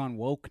they have gone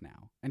woke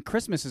now. And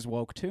Christmas is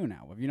woke too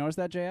now. Have you noticed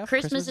that, JF?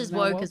 Christmas is now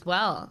woke as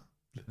well.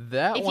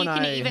 That If one you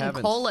can I even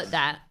haven't call it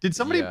that. Did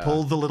somebody Yeah.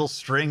 pull the little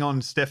string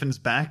on Stefan's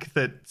back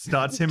that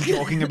starts him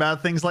talking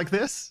about things like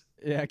this?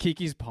 Yeah,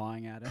 Kiki's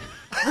pawing at it.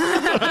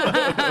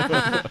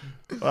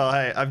 Well,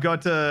 hey, I've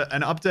got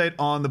an update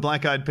on the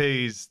Black Eyed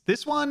Peas.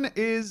 This one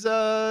is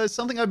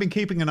something I've been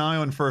keeping an eye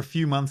on for a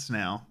few months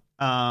now.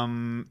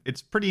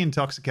 It's pretty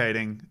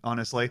intoxicating,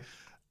 honestly.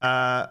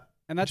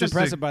 And And that's Just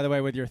impressive, by the way,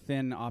 with your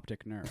thin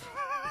optic nerve.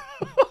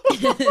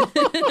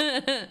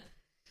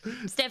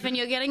 Stefan,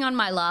 you're getting on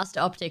my last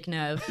optic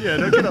nerve. Yeah,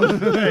 don't get on.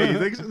 Hey,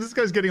 this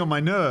guy's getting on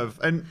my nerve.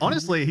 And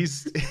honestly,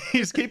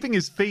 he's keeping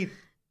his feet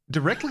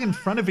directly in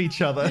front of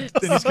each other. And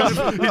he's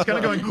kind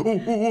of going, whoa,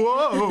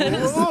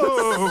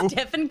 whoa.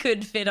 Stefan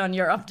could fit on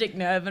your optic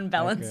nerve and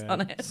balance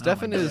on it.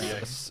 Stefan is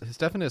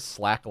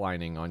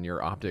slacklining on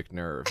your optic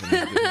nerve.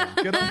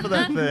 Get on for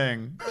that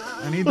thing.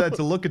 I need that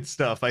to look at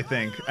stuff. I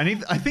think I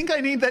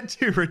need that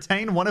to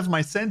retain one of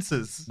my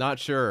senses. Not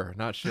sure.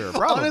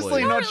 Probably.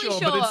 Honestly, not really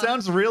sure, but it sure.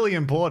 sounds really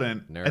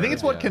important. I think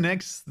it's what Yeah.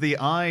 connects the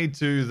eye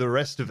to the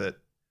rest of it.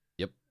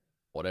 Yep.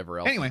 Whatever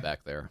else Anyway. is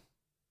back there.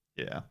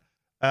 Yeah.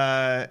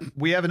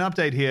 We have an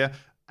update here.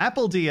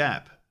 Apple D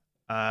App,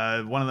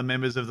 one of the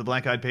members of the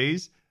Black Eyed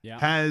Peas,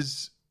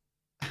 has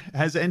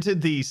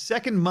entered the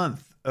second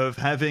month of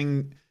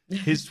having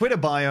his Twitter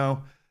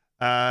bio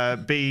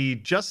be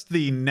just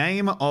the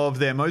name of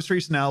their most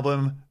recent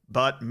album,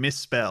 but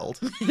misspelled.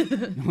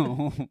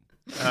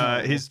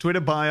 His Twitter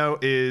bio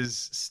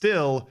is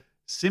still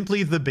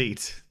simply the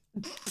beat.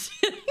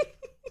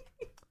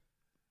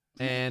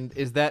 And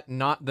is that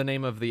not the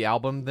name of the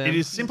album then? It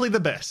is simply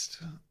the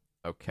best.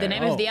 Okay. The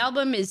name of the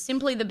album is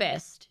Simply the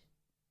Best.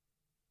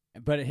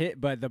 But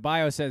the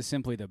bio says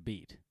simply the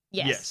beat.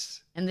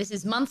 Yes. And this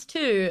is month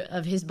 2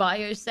 of his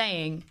bio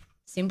saying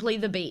Simply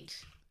the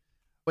Beat.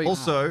 Wait,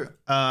 Also,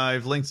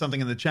 I've linked something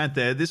in the chat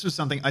there. This was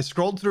something I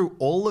scrolled through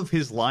all of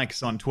his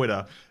likes on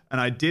Twitter, and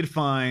I did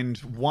find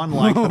one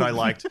like that I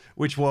liked,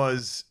 which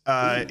was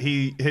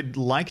he had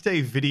liked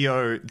a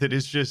video that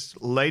is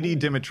just Lady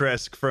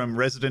Dimitrescu from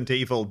Resident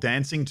Evil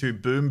dancing to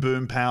Boom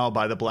Boom Pow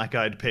by the Black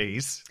Eyed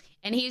Peas.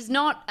 And he's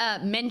not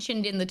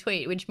mentioned in the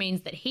tweet, which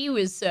means that he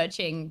was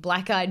searching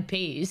Black Eyed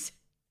Peas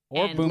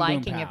Or and Boom Boom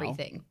liking Pow.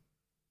 everything.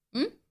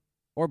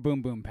 Or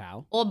Boom Boom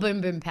Pow. Or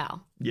Boom Boom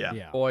Pow.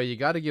 Yeah. Boy, you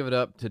got to give it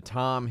up to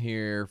Tom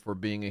here for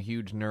being a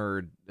huge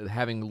nerd,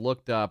 having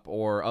looked up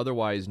or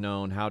otherwise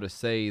known how to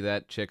say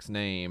that chick's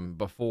name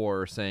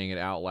before saying it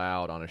out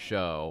loud on a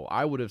show.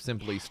 I would have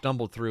simply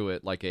stumbled through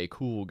it like a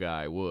cool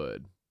guy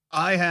would.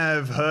 I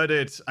have heard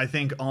it, I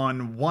think,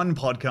 on one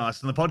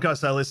podcast. And the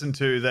podcast I listened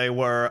to, they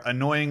were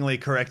annoyingly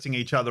correcting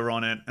each other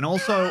on it. And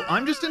also,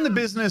 I'm just in the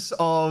business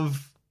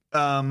of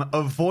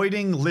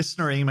avoiding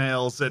listener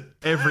emails at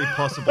every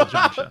possible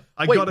juncture.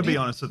 I Wait, got to do be you-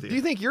 honest with you. Do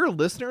you think your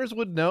listeners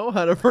would know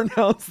how to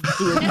pronounce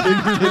the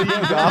big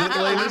titty goth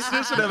My lady?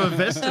 listeners would have a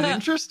vested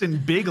interest in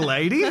Big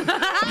Lady?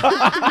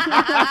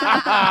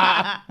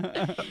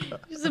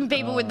 Some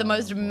people with the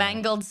most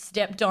mangled,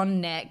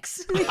 stepped-on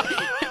necks.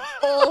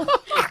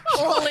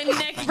 all in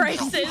neck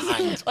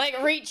braces,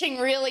 like reaching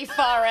really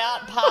far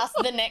out past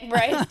the neck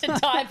brace to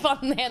type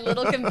on their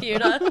little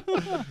computer.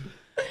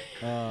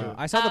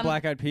 I saw the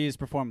Black Eyed Peas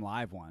perform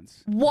live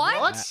once.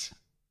 What?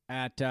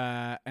 And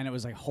it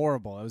was like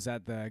horrible. It was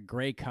at the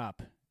Grey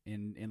Cup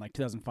in like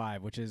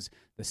 2005, which is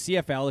the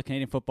CFL, the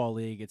Canadian Football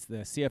League. It's the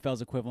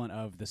CFL's equivalent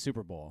of the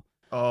Super Bowl.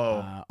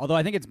 Although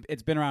I think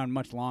it's been around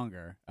much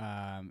longer,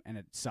 and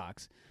it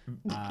sucks.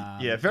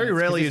 Yeah, very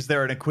rarely is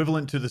there an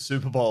equivalent to the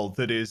Super Bowl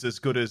that is as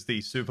good as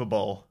the Super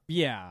Bowl.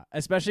 Yeah,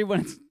 especially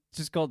when it's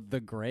just called the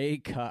Grey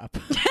Cup.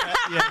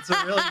 Yeah, it's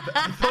a really...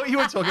 I thought you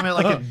were talking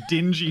about like a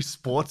dingy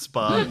sports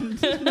bar. No,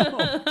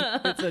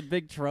 it's a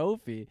big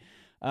trophy.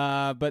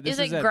 But this Is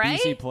is it at gray?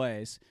 BC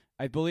Place.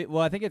 I believe.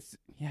 Well, I think it's.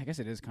 Yeah, I guess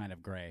it is kind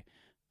of gray.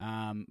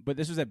 But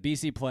this was at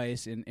BC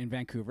Place in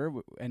Vancouver,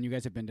 and you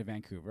guys have been to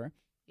Vancouver.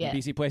 Yeah.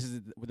 BC Place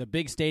is with a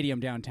big stadium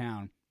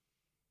downtown.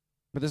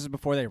 But this is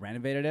before they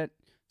renovated it,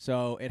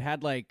 so it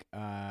had like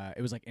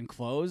it was like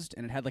enclosed,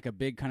 and it had like a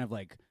big kind of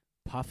like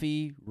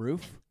puffy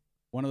roof.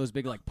 One of those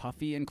big like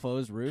puffy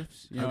enclosed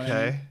roofs. You know what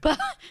I mean?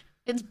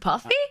 It's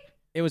puffy?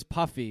 It was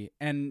puffy,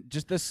 and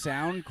just the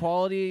sound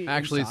quality.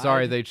 Actually, inside-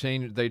 sorry, they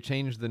changed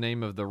the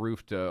name of the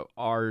roof to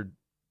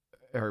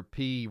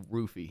P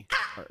Roofy.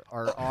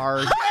 Or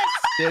R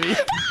City.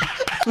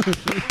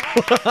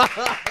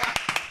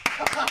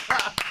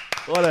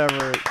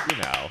 Whatever, you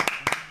know.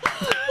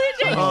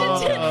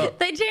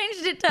 They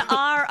changed it to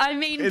R,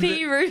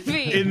 P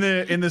Roofy. In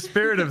the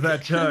spirit of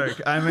that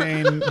joke, I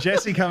mean,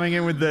 Jesse coming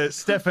in with the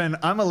Stefan,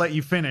 I'm gonna let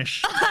you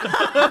finish.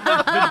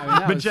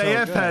 that But was so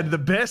JF good. had the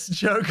best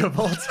joke of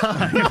all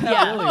time.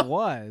 That really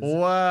was.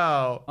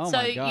 Wow. Oh so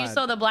my God. you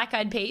saw the Black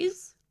Eyed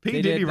Peas? P.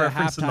 They Diddy did the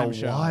reference in the halftime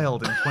show.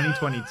 wild in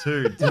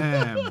 2022.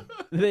 Damn.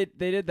 They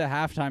did the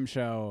halftime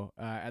show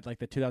at like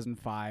the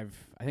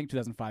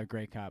 2005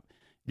 Grey Cup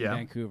in Yeah.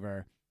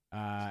 Vancouver.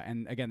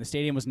 And again, the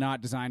stadium was not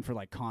designed for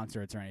like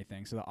concerts or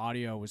anything, so the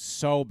audio was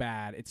so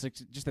bad. It's like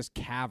just this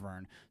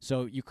cavern,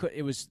 so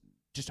it was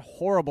just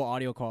horrible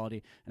audio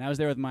quality. And I was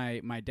there with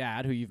my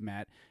dad, who you've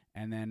met,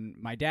 and then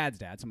my dad's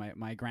dad, so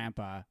my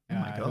grandpa. Oh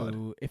my God.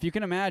 Who, if you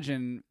can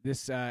imagine,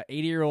 this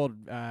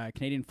 80-year-old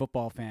Canadian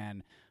football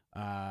fan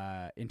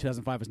in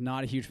 2005 was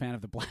not a huge fan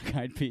of the Black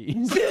Eyed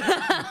Peas,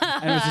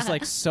 and was just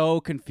like so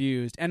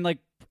confused, and like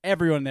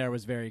everyone there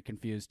was very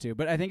confused too.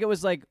 But I think it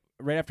was like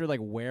right after like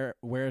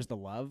Where's the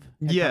Love?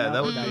 had Yeah, come out.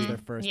 that would that was be- their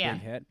first Yeah.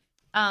 big hit.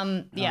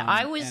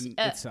 I was. and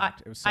it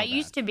sucked. It was so I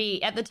used to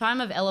be at the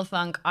time of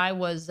Elefunk. I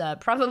was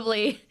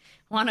probably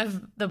one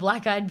of the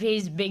Black Eyed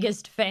Peas'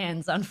 biggest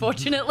fans.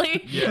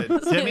 Unfortunately, Yeah,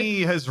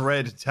 Demi has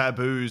read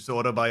Taboo's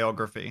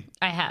autobiography.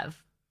 I have.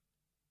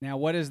 Now,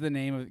 what is the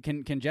name of?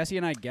 Can Jesse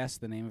and I guess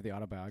the name of the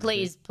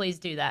autobiography? Please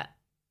do that.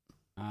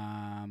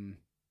 I'm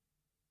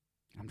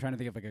trying to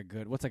think of like a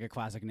good. What's like a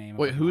classic name?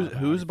 Wait, of an whose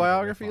autobiography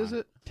biography that is we're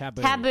it? fond?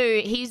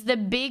 Taboo. He's the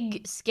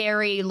big,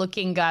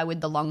 scary-looking guy with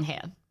the long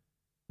hair.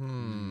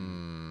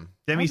 Demi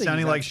think sounding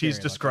he's that like she's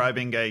scary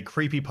describing a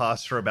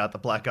creepypasta about the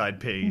Black Eyed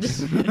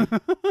Peas.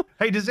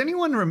 Hey, does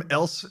anyone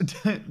else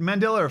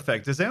Mandela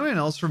effect? Does anyone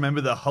else remember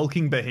the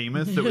hulking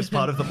behemoth that was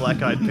part of the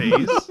Black Eyed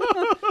Peas?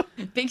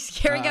 Big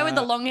scary guy with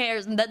the long hair,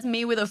 and that's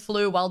me with a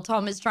flu while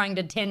Tom is trying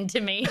to tend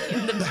to me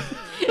in the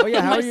Oh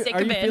yeah, how my are you? sick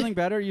Are you bed. feeling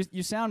better?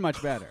 You sound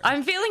much better.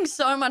 I'm feeling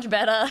so much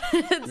better.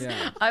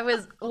 Yeah. I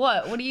was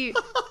what? What do you?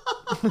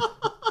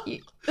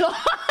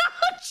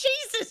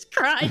 Jesus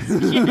Christ,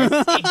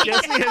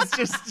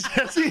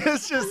 Jesse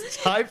has just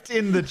typed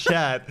in the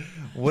chat.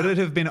 Would it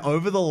have been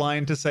over the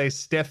line to say,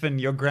 Stefan,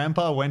 your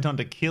grandpa went on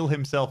to kill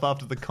himself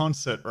after the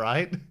concert,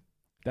 right?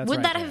 That's Would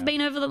right, that have Dad.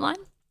 been over the line?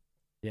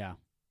 Yeah.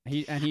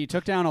 He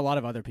took down a lot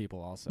of other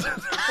people also.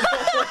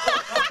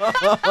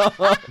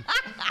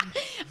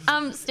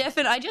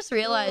 Stefan, I just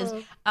realized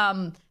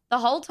the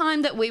whole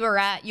time that we were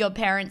at your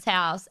parents'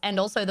 house and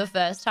also the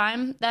first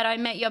time that I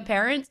met your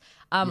parents,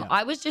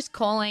 I was just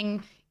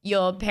calling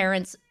your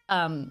parents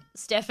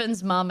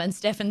Stefan's mum and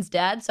Stefan's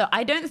dad, so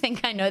I don't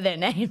think I know their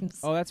names.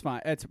 Oh, that's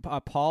fine. It's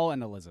Paul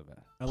and Elizabeth.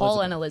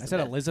 Paul and I said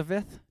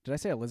Elizabeth. Elizabeth. Did I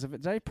say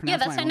Elizabeth? Did I pronounce Yeah,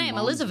 that's my her own name,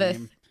 mom's Elizabeth.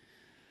 name?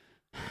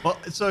 Well,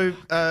 so,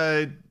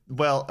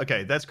 well,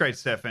 okay, that's great,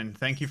 Stefan.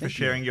 Thank you for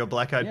sharing your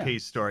Black Eyed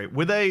Peas story.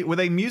 Were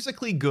they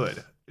musically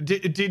good? Do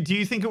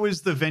you think it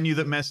was the venue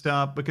that messed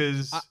up?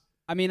 Because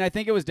I mean, I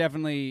think it was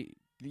definitely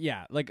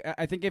Like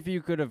I think if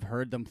you could have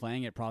heard them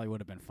playing, it probably would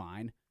have been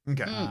fine.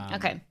 okay.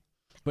 Okay.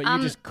 But you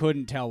just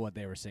couldn't tell what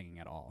they were singing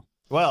at all.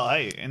 Well,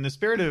 hey, in the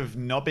spirit of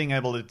not being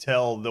able to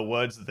tell the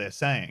words that they're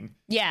saying,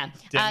 Yeah.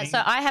 Demi?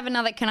 So I have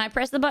another. Can I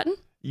press the button?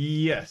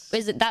 yes.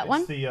 Is it that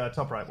one? It's the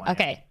top right one.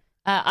 Okay.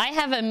 I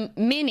have a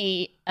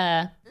mini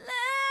updated.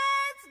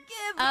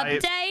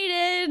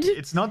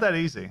 It's not that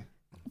easy.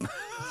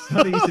 It's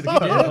not easy to You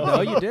did it, get.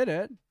 though. You did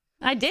it.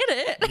 I did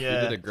it. You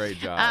did a great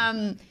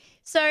job.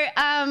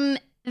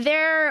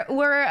 There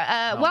were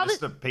while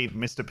the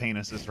Mr.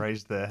 Penis has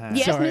raised their hand.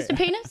 yes, Sorry. Mr.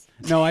 Penis.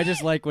 No, I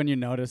just like when you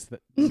notice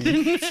that.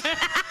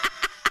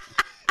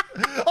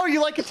 Oh, you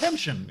like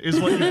attention, is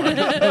what you like.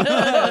 Oh,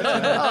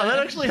 that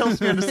actually helps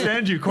me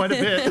understand you quite a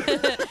bit.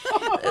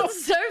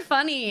 It's so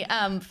funny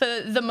for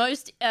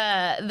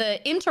the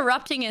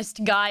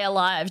interruptingest guy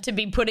alive to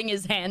be putting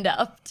his hand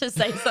up to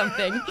say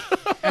something.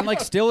 And like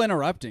still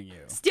interrupting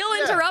you. Still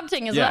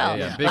interrupting as well.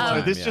 Yeah, big So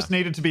time, this yeah. just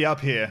needed to be up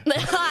here.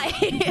 Hi.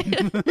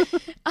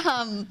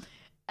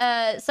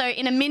 So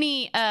in a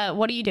mini,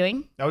 what are you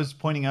doing? I was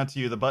pointing out to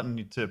you the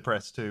button to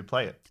press to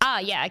play it.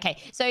 Yeah, okay.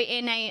 So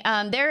in a,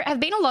 there have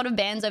been a lot of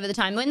bands over the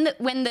time. When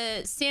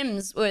the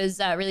Sims was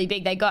really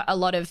big, they got a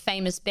lot of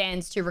famous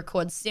bands to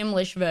record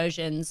Simlish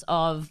versions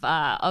of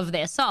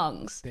their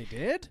songs. They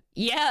did?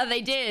 Yeah,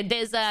 they did.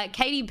 There's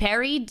Katy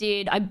Perry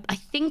did. I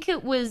think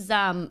it was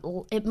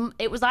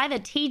it was either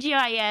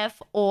TGIF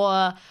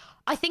or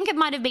I think it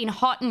might have been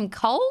Hot and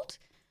Cold.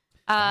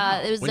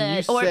 It was When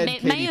you or said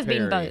it may Katy have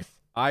been Perry, both.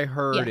 I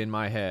heard Yeah. in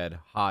my head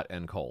hot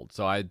and cold,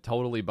 so I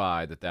totally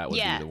buy that would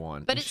be the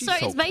one. But And it's she's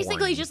it's basically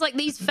corny. just like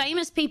these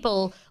famous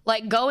people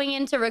like going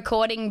into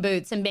recording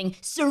booths and being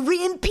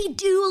Serimpi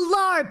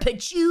Dular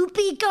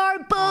Pachupi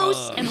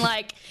Garbos and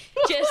like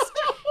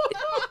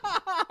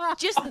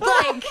just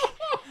like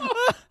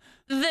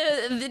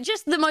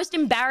the most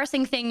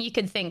embarrassing thing you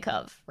could think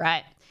of,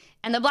 right?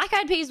 And the Black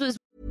Eyed Peas was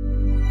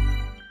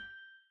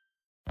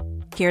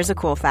Here's a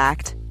cool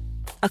fact.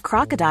 A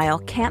crocodile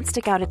can't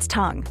stick out its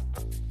tongue.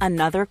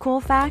 Another cool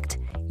fact,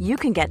 you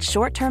can get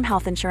short-term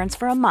health insurance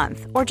for a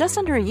month or just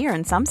under a year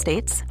in some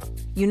states.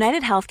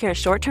 United Healthcare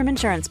short-term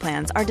insurance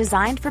plans are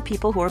designed for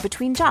people who are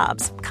between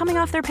jobs, coming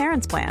off their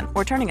parents' plan,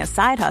 or turning a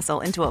side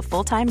hustle into a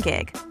full-time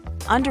gig.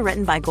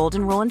 Underwritten by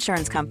Golden Rule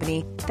Insurance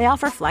Company, they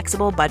offer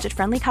flexible,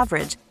 budget-friendly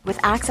coverage with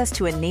access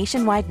to a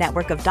nationwide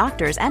network of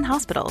doctors and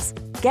hospitals.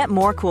 Get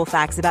more cool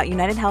facts about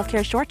United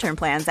Healthcare short-term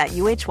plans at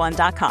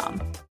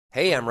uh1.com.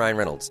 Hey, I'm Ryan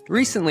Reynolds.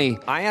 Recently,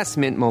 I asked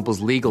Mint Mobile's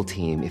legal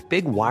team if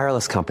big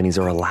wireless companies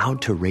are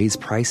allowed to raise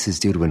prices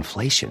due to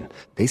inflation.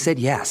 They said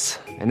yes.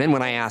 And then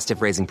when I asked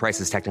if raising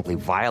prices technically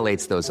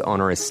violates those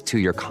onerous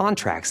two-year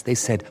contracts, they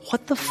said,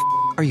 "What the f***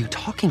 are you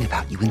talking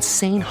about, you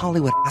insane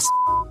Hollywood ass?"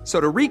 So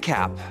to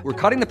recap, we're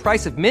cutting the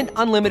price of Mint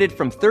Unlimited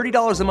from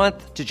 $30 a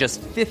month to just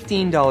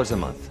 $15 a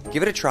month.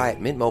 Give it a try at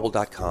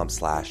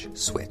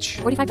mintmobile.com/switch.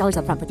 $45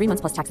 up front for 3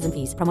 months plus taxes and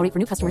fees. Promo rate for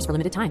new customers for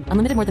limited time.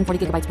 Unlimited more than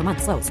 40 gigabytes per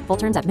month. Slows full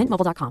terms at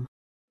mintmobile.com.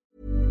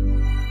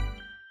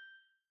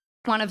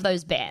 one of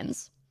those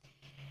bands.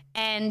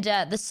 And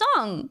the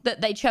song that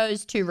they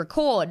chose to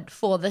record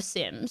for The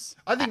Sims.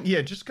 I think,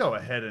 just go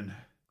ahead and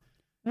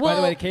By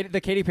the way,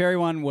 the Katy Perry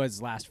one was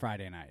last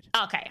Friday night.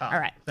 Okay, all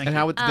right. And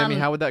how would Demi?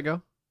 How would that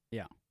go?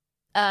 Yeah.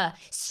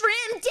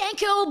 Shrimp,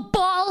 Danko,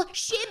 ball,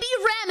 shibby,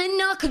 ramen,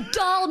 knock a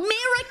doll,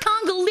 mira,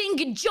 conga,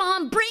 linga,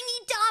 john,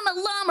 bringy, dama,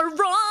 llama,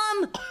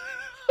 rom.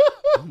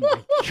 Oh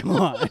my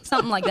god.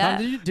 Something like that.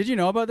 Tom, did you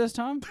know about this,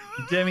 Tom?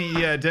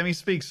 Demi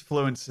speaks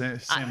fluent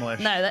Simlish.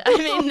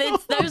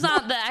 Those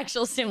aren't the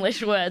actual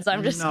Simlish words.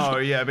 I'm just. No,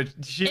 yeah, but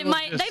they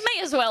may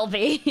as well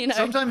be. You know.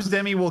 Sometimes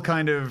Demi will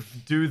kind of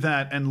do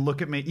that and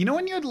look at me. You know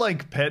when your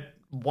pet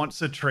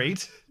wants a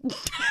treat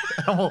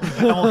and will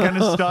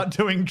kind of start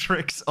doing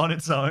tricks on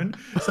its own.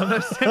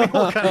 Sometimes Demi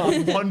will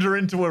kind of wander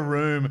into a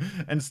room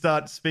and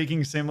start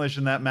speaking Simlish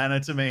in that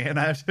manner to me, and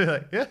I have to be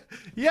like, yeah,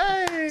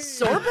 yay!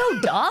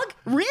 Sorbo dog,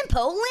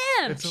 Rimpo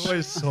limp. It's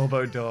always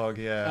Sorbo dog,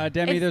 yeah.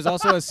 Demi, there's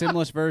also a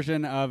Simlish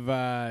version of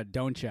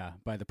Don't Ya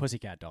by the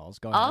Pussycat Dolls.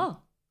 Go ahead.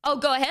 Oh,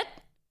 go ahead.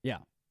 Yeah.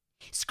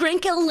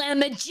 Scrinkle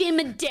lemma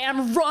jimma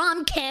dam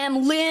rom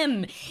cam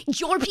lim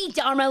jorpy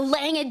dharma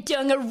langa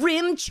dunga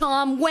rim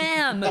chom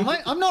wham.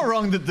 I'm not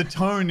wrong that the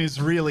tone is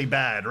really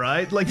bad,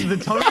 right? Like the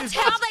tone That's is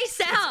how they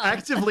sound.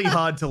 actively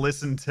hard to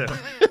listen to.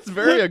 It's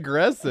very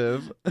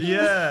aggressive.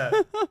 Yeah.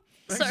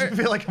 Makes me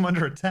feel like I'm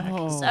under attack.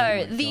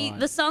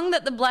 The song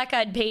that the Black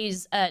Eyed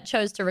Peas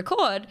chose to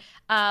record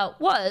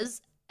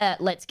was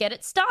Let's Get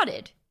It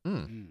Started.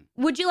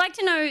 Would you like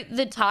to know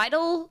the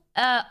title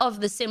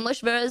of the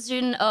Simlish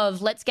version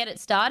of Let's Get It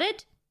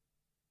Started?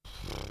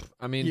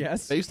 I mean,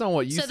 yes. Based on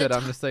what you said,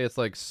 I'm going to say it's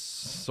like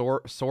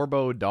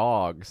Sorbo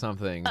dog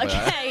something.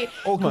 Okay.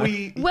 Or can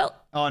we... Well...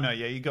 Oh, no,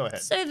 yeah, you go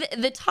ahead. So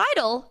the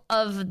title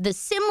of the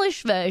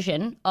Simlish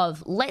version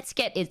of Let's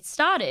Get It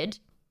Started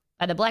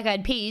by the Black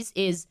Eyed Peas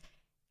is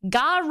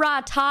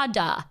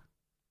Garatada.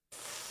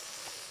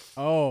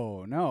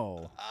 Oh,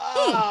 no.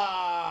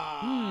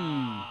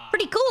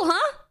 Pretty cool,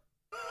 huh?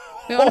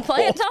 You want to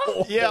play it,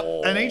 Tom? Yeah,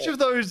 and each of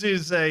those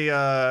is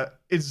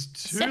two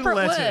Separate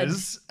letters,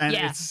 words. and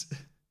Yeah. it's...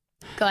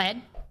 Go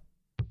ahead.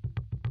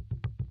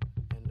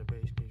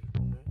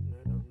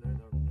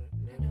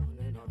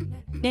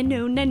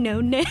 No.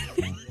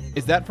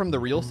 Is that from the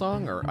real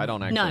song, or I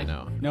don't actually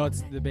know? No,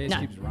 it's the bass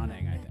No. keeps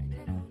running, I think.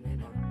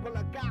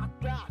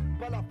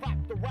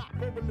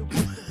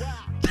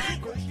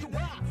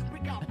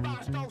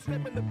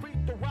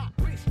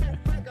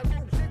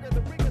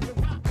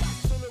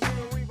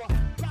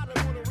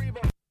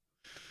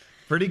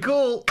 Pretty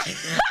cool.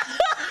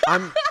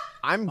 I'm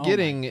Oh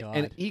getting my God.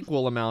 an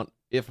equal amount,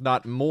 if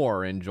not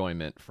more,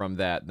 enjoyment from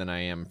that than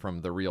I am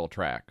from the real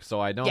track. So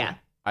I don't. Yeah.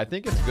 I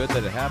think it's good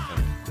that it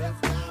happened.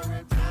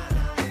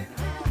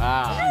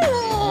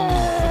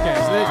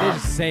 Okay, so they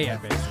just say it,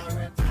 basically.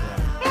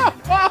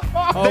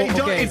 They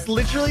don't, okay. It's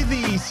literally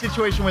the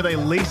situation where they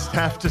least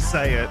have to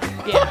say it.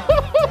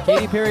 Yeah.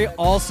 Katy Perry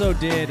also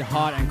did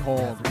Hot and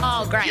Cold.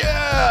 Oh, great.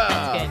 Yeah!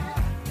 That's good.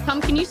 Tom,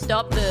 can you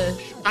stop the...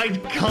 I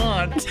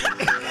can't.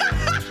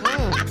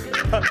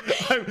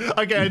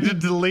 Okay, I just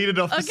deleted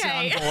off the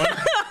Okay.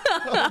 soundboard.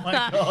 Oh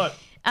my god.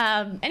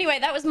 Anyway,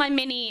 that was my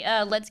mini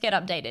Let's Get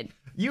Updated.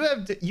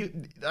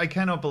 I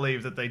cannot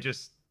believe that they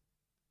just...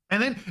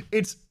 And then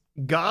it's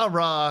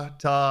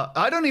Garata.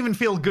 I don't even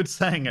feel good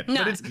saying it.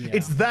 No. But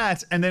it's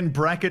that, and then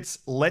brackets,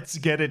 let's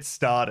get it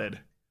started.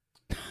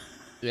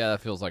 Yeah,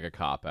 that feels like a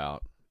cop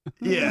out.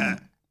 Yeah.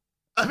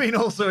 I mean,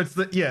 also, it's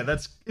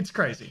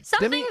crazy.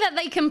 Something that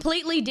they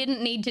completely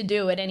didn't need to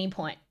do at any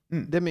point.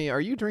 Demi,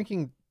 are you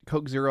drinking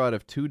Coke Zero out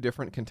of 2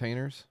 different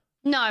containers?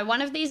 No,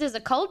 one of these is a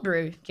cold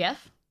brew,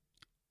 Jeff.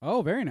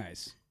 Oh, very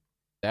nice.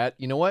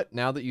 You know what?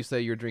 Now that you say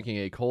you're drinking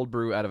a cold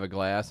brew out of a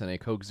glass and a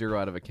Coke Zero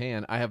out of a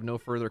can, I have no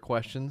further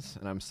questions,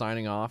 and I'm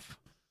signing off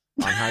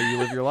on how you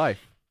live your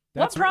life.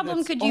 What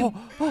problem could you...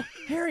 Oh,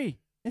 Harry.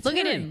 It's Look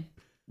at Harry. him.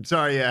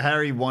 Sorry, yeah,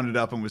 Harry wandered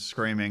up and was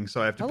screaming,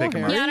 so I have to Hello, pick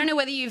him Harry. up. Yeah, I don't know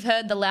whether you've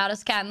heard the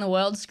loudest cat in the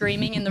world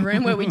screaming in the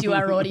room where we do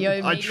our audio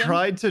medium. I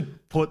tried to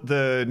put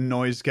the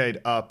noise gate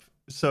up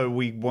so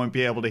we won't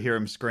be able to hear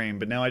him scream,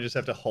 but now I just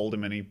have to hold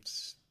him and he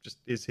just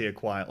is here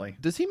quietly.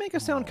 Does he make a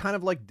sound kind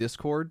of like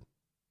Discord?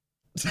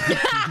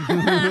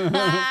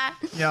 Yeah,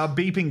 a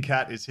beeping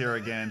cat is here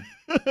again.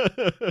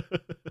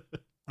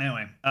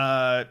 Anyway,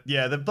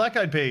 yeah, the Black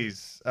Eyed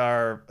Peas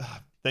are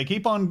they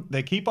keep on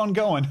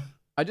going.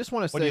 I just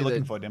want to say What are you that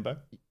looking for, Dimbo?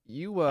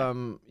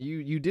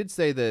 You did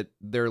say that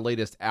their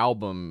latest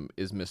album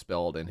is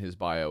misspelled in his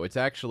bio. It's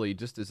actually,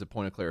 just as a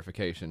point of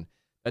clarification,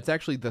 that's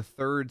actually the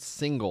 3rd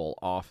single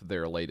off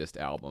their latest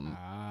album.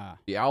 Ah.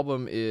 The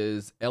album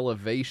is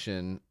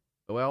Elevation.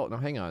 Well, no,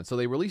 hang on. So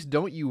they released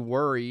Don't You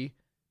Worry,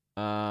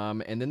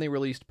 and then they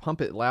released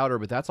Pump It Louder,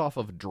 but that's off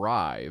of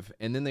Drive.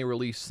 And then they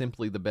released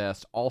Simply the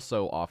Best,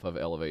 also off of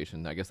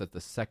Elevation. I guess that's the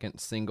 2nd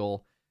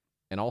single.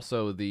 And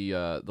also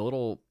the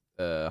little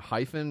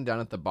hyphen down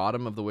at the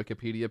bottom of the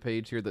Wikipedia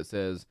page here that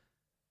says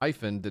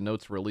hyphen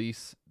denotes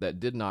release that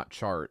did not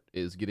chart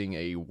is getting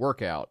a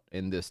workout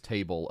in this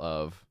table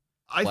of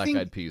Black think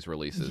Eyed Peas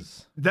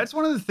releases. that's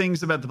one of the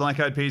things about the Black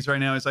Eyed Peas right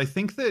now is I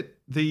think that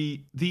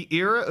the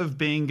era of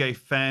being a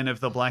fan of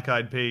the Black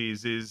Eyed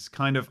Peas is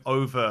kind of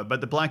over,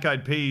 but the Black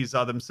Eyed Peas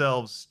are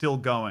themselves still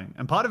going.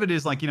 And part of it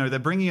is like, they're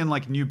bringing in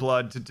like new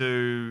blood to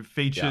do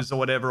features or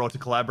whatever, or to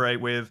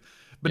collaborate with.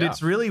 But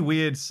it's really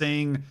weird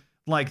seeing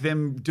like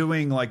them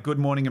doing like Good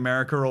Morning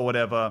America or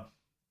whatever,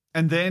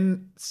 and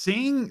then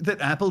seeing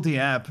that Apple the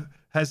app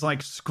has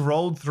like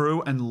scrolled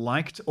through and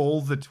liked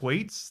all the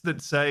tweets that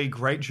say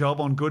great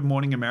job on Good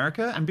Morning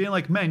America, and being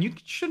like, man, you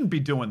shouldn't be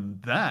doing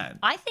that.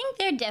 I think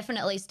there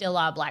definitely still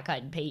are Black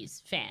Eyed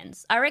Peas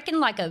fans. I reckon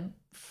like a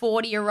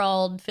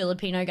 40-year-old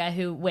Filipino guy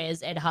who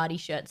wears Ed Hardy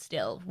shirts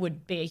still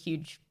would be a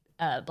huge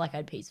Black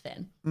Eyed Peas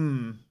fan.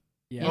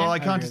 Yeah, Well, I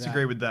can't agree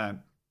disagree with that.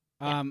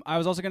 I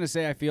was also going to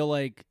say, I feel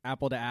like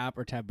Apple to App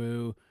or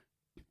Taboo,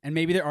 and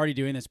maybe they're already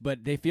doing this,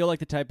 but they feel like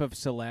the type of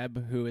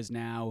celeb who is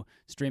now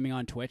streaming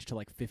on Twitch to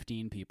like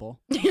 15 people.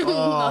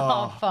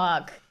 Oh,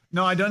 fuck.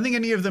 No, I don't think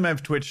any of them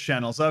have Twitch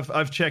channels.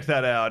 I've checked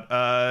that out.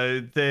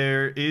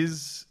 There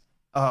is,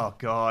 oh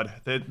god,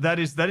 that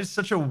is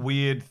such a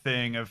weird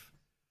thing of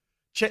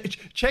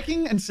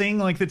checking and seeing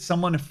like that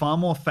someone far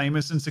more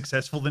famous and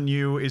successful than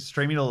you is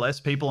streaming to less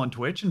people on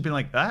Twitch and being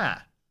like,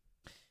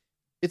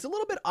 It's a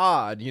little bit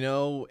odd,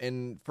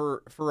 and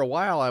for a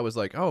while I was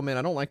like, oh man,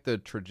 I don't like the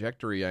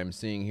trajectory I'm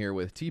seeing here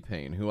with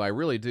T-Pain, who I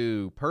really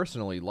do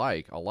personally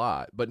like a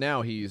lot. But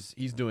now he's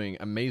doing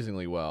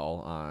amazingly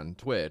well on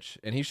Twitch,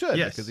 and he should,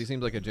 because he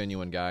seems like a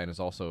genuine guy and is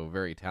also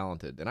very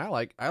talented. And I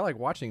like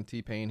watching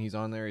T-Pain. He's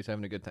on there, he's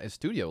having a good time. His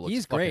studio looks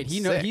He's great.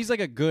 sick. He's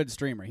like a good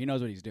streamer. He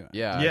knows what he's doing.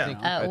 Yeah.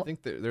 I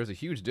think there's a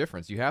huge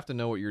difference. You have to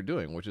know what you're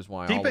doing, which is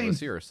why all of us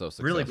here are so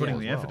successful. really putting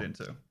as the well. effort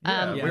into.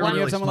 Yeah, we're when you really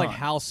have someone like smart.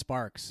 Hal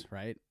Sparks,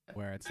 right?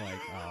 Where it's like,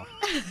 oh,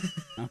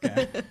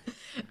 okay.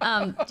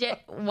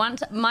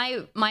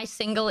 My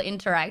single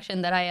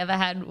interaction that I ever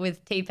had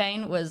with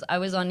T-Pain was I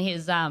was on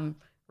his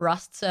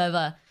Rust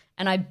server,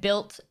 and I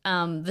built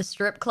the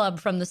strip club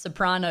from The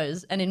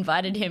Sopranos and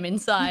invited him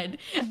inside.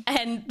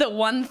 And the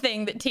one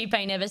thing that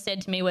T-Pain ever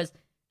said to me was,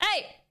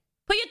 "Hey,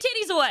 put your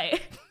titties away,"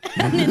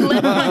 and then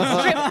left my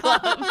strip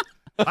club.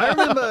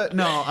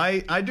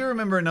 I do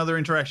remember another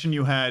interaction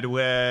you had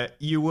where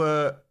you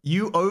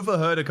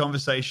overheard a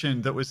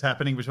conversation that was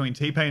happening between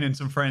T-Pain and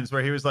some friends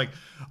where he was like,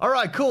 all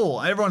right, cool,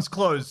 everyone's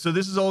clothes, so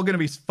this is all going to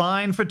be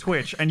fine for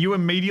Twitch. And you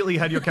immediately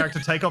had your character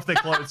take off their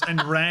clothes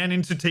and ran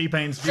into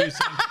T-Pain's view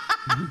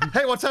saying,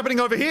 hey, what's happening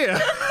over here?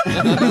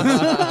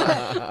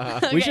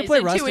 We should play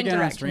so Rust two again on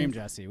interactions. stream,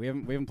 Jesse. We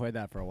haven't played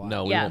that for a while.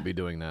 No, we won't be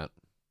doing that.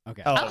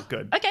 Okay. Oh,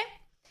 good. Okay.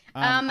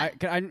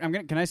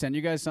 Can I send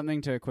you guys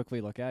something to quickly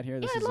look at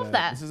here? I love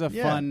that. This is a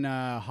fun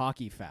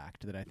hockey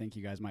fact that I think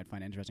you guys might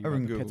find interesting about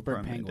the Google Pittsburgh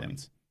Chrome it,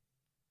 Penguins.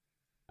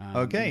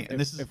 Okay, if, and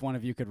this is if one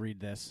of you could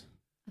read this.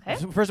 Okay.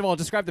 So first of all,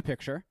 describe the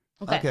picture.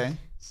 okay.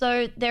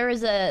 So there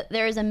is a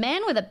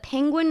man with a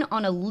penguin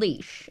on a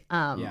leash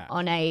on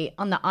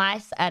the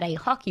ice at a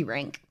hockey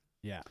rink.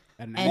 Yeah.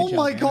 Oh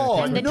my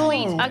God, And the no.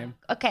 tweet,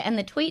 and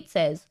the tweet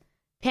says,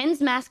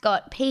 Penn's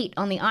mascot Pete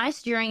on the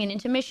ice during an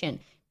intermission.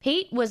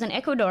 Pete was an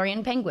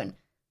Ecuadorian penguin.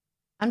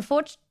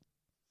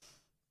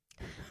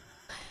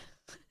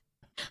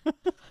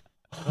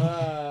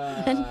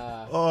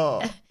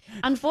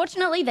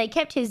 Unfortunately, they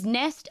kept his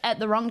nest at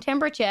the wrong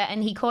temperature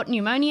and he caught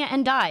pneumonia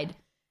and died.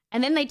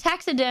 And then they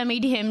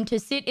taxidermied him to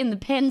sit in the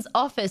Penn's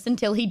office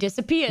until he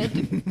disappeared.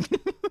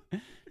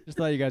 Just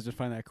thought you guys would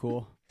find that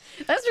cool.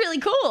 That's really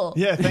cool.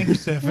 Yeah, thank you,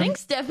 Stefan.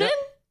 Thanks, Stefan.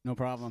 No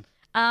problem.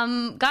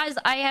 Guys,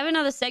 I have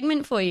another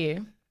segment for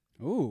you.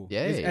 Ooh.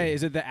 Yay.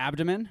 Is it the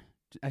abdomen?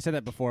 I said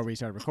that before we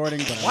started recording.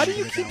 But Why do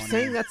you keep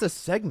saying that's a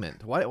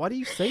segment? Why do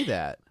you say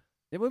that?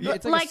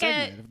 It's like a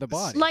segment of the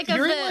body.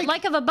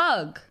 Like of a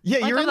bug. Yeah,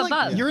 like you're of in a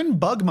bug. you're in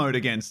bug mode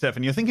again,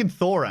 Stefan. You're thinking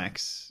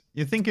thorax.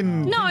 You're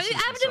thinking No, pieces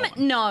and so abdomen.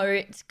 on.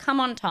 No, come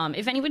on, Tom.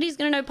 If anybody's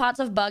going to know parts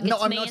of bug, No,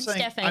 it's I'm me not and saying.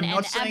 Stefan, I'm and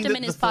not saying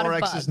abdomen that is the part of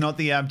thorax bug. is not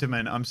the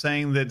abdomen. I'm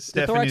saying that the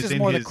Stefan thorax is is in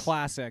more his. the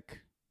classic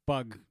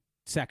bug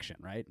section,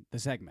 right? The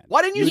segment.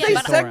 Why didn't you Yeah, say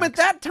but- segment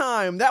that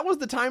time? That was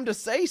the time to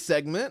say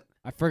segment.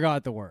 I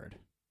forgot the word.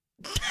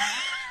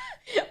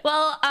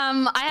 Well,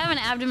 I have an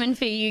abdomen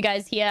for you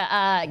guys here.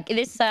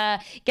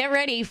 Get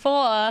ready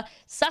for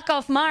Suck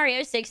Off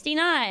Mario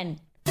 69.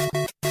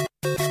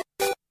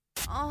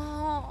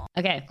 Oh.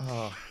 Okay.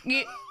 Oh,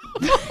 You-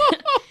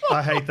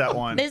 I hate that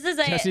one. this is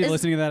a. Jesse, this-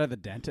 listening to that at the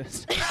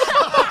dentist.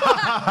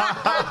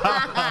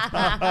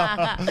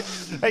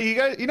 Hey, you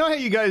guys. You know how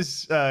you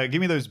guys give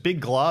me those big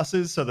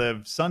glasses so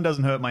the sun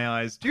doesn't hurt my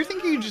eyes? Do you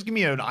think you could just give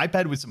me an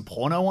iPad with some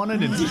porno on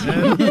it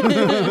instead?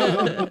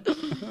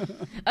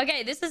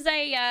 Okay, this is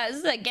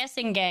a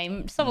guessing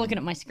game. Stop looking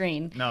at my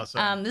screen. No,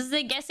 sorry. This is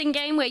a guessing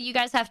game where you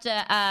guys have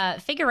to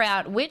figure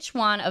out which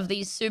one of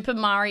these Super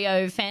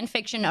Mario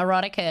fanfiction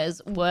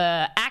eroticas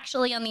were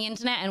actually on the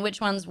internet and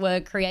which ones were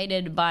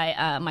created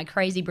by my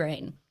crazy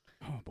brain.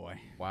 Oh boy.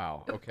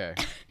 Wow. Okay.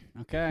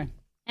 Okay.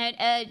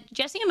 And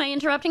Jesse, am I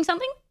interrupting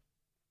something?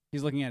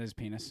 He's looking at his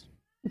penis.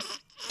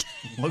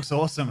 Looks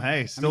awesome.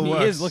 Hey, I still mean,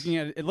 works. he is looking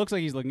at. It looks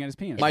like he's looking at his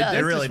penis.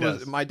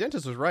 My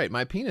dentist was right.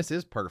 My penis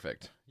is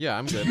perfect. Yeah,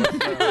 I'm good.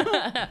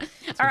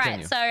 All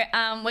right, so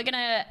we're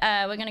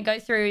gonna go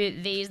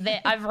through these.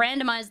 I've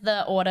randomized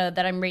the order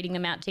that I'm reading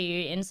them out to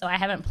you in, so I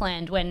haven't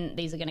planned when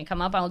these are gonna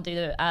come up. I'll do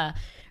the.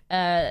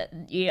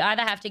 You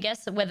either have to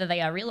guess whether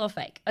they are real or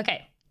fake.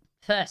 Okay,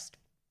 first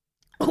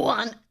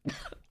one.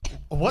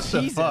 What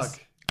the fuck,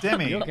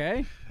 Demi? You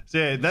okay?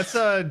 Yeah, that's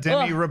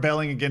Demi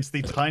rebelling against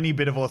the tiny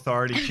bit of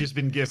authority she's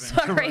been given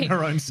to run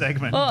her own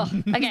segment. Oh,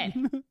 okay.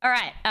 All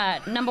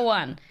right. Number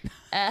one.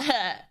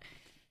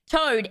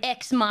 Toad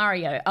X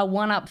Mario, a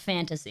one-up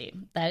fantasy.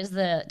 That is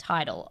the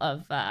title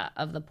of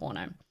the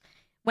porno.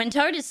 When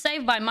Toad is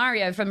saved by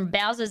Mario from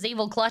Bowser's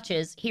evil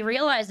clutches, he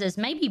realizes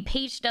maybe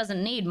Peach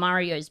doesn't need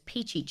Mario's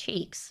peachy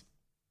cheeks.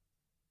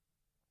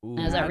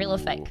 Now, is that real or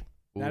fake?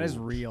 That is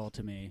real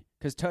to me.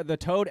 Because the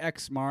Toad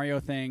X Mario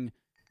thing,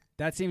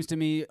 that seems to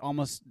me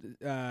almost,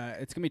 it's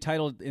going to be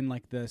titled in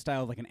like the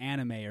style of like an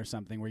anime or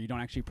something where you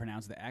don't actually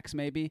pronounce the X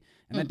maybe.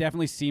 And that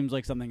definitely seems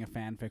like something a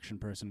fan fiction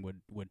person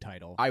would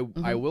title. I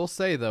will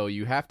say, though,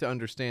 you have to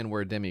understand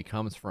where Demi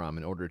comes from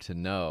in order to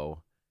know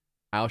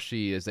how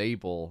she is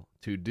able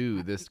to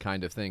do this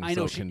kind of thing. I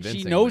know, so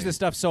convincingly. she knows this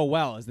stuff so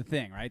well is the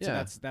thing, right?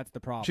 Yeah. So that's the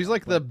problem. She's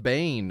like the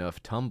Bane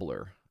of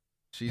Tumblr.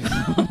 She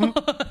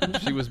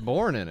was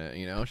born in it,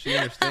 you know? She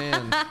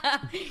understands.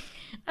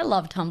 I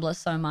love Tumblr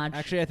so much.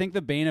 Actually, I think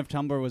the bane of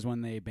Tumblr was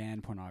when they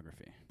banned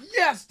pornography.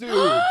 Yes, dude!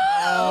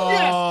 Oh,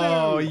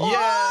 yes, dude!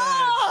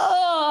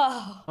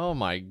 Oh, Oh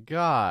my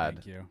god.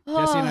 Thank you.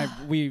 Jesse and I,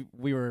 we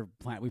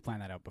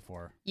planned that out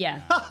before.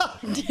 yeah.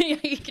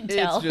 You can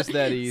tell. It's just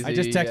that easy. I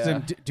just texted yeah.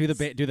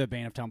 him, do the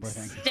bane of Tumblr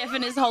thing.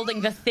 Stefan is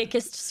holding the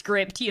thickest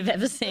script you've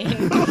ever seen.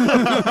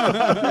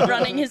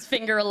 Running his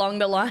finger along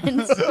the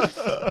lines.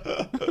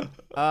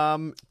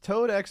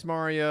 Toad X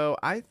Mario,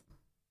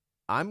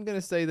 I'm going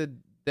to say that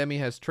Demi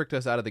has tricked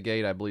us out of the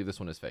gate. I believe this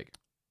one is fake.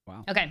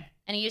 Wow. Okay.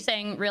 And are you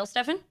saying real,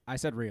 Stefan? I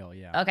said real,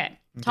 yeah. Okay.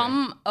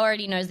 Tom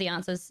already knows the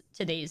answers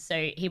to these,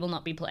 so he will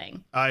not be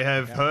playing. I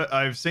have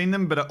I've seen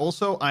them, but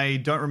also I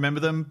don't remember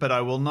them, but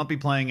I will not be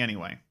playing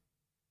anyway.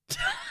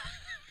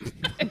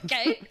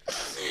 Okay.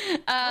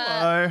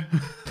 Hello.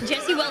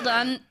 Jesse, well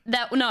done.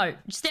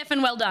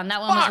 Stefan, well done.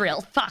 That one was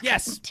real. Fuck.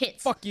 Yes.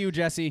 Tits. Fuck you,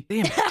 Jesse.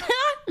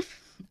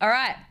 All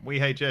right. We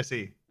hate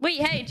Jesse.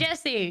 Hey,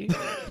 Jesse.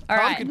 All Tom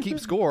right. could keep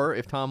score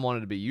if Tom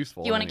wanted to be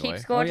useful. You want to anyway.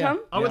 keep score, Oh, yeah.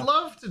 Tom? I would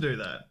love to do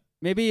that.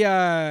 Maybe,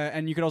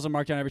 and you could also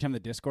mark down every time the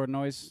Discord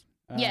noise.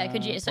 Yeah,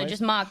 could you? So plays.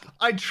 just mark.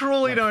 I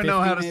truly don't know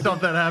 50 how to maybe? stop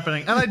that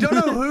happening. And I don't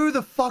know who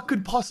the fuck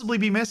could possibly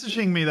be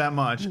messaging me that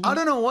much. I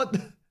don't know what...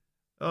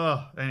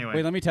 Oh, anyway.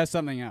 Wait, let me test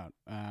something out.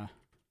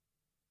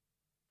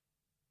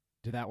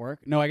 Did that work?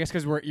 No, I guess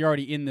because you're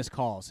already in this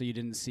call, so you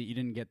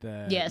didn't get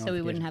the. Yeah, so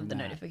we wouldn't notification have the from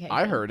that. notification.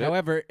 I heard it.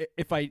 However,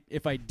 if I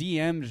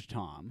DM'd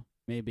Tom,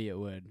 maybe it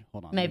would.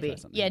 Hold on. let me Maybe. try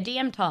something. Yeah,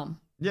 DM Tom.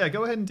 Yeah,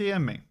 go ahead and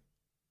DM me.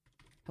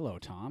 Hello,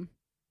 Tom.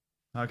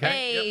 Okay.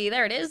 Hey,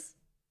 there it is.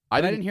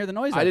 I didn't hear the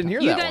noise. I that didn't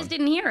time. hear You that guys one.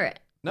 didn't hear it.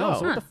 No.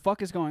 So what the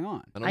fuck is going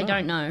on? I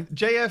don't know.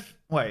 JF,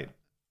 wait.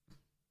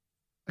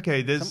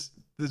 Okay, there's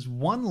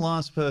one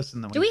last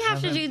person that Do we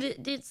have to haven't- do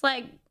the? It's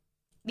like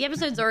the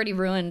episode's already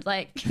ruined.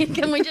 Like,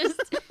 can we just?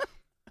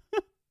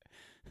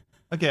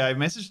 Okay, I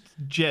messaged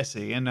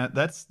Jesse, and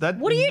that's that.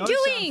 What are you no sound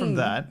doing? from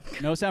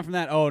that? No sound from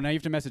that. Oh, now you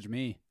have to message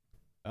me.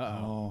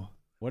 Uh-oh. Oh,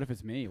 What if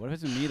it's me? What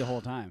if it's me the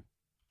whole time?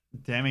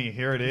 Demi,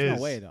 here it is. There's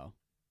no way, though.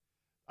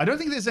 I don't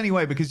think there's any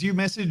way because you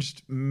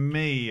messaged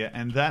me,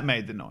 and that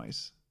made the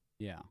noise.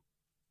 Yeah.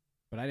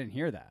 But I didn't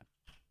hear that.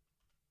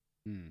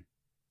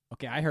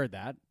 Okay, I heard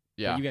that.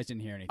 Yeah. But you guys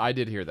didn't hear anything. I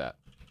did hear that.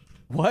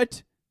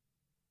 What?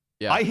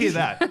 Yeah. I hear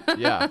that.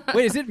 Yeah.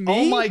 Wait, is it me?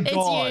 Oh my It's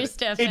god! you,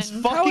 Stefan. It's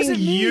How is fucking it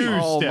me? you,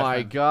 Oh Stefan.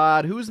 my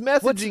god, who's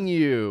messaging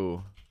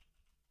you?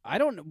 I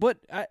don't. What?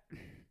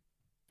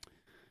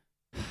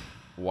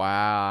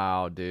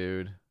 Wow,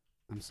 dude.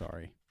 I'm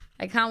sorry.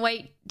 I can't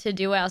wait to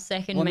do our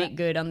second Well, make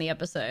good on the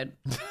episode.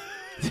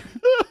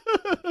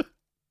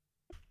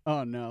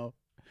 Oh no.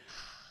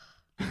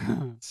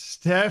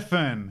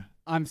 Stefan.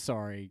 I'm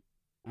sorry.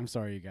 I'm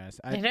sorry, you guys.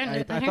 I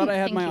don't thought I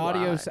had think my you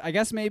audio. are. I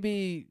guess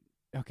maybe.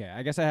 Okay,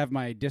 I guess I have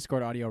my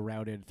Discord audio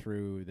routed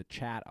through the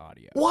chat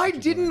audio. Why which is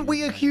what didn't I'm we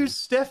using right accuse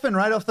Stefan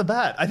right off the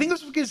bat? I think it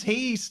was because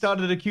he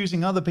started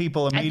accusing other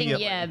people I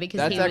immediately. think because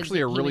That's he was,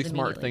 actually a he really was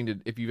smart immediately- thing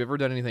to. If you've ever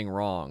done anything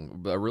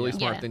wrong, a really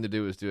smart Yeah. thing to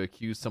do is to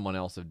accuse someone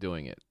else of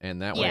doing it, and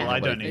that way. Yeah. Well, I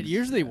nobody don't now. need It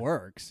usually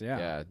works. Yeah.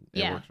 Yeah, it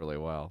Yeah. works really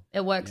well.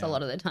 It works Yeah. a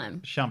lot of the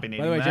time. Shan't be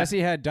needing By the way, that. Jesse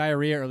had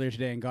diarrhea earlier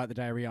today and got the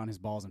diarrhea on his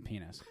balls and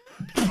penis.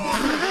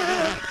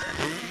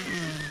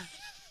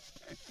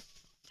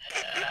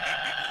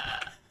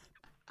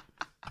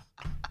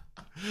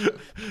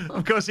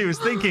 Of course, he was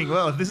thinking,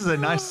 well, if this is a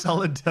nice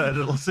solid turd,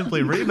 it'll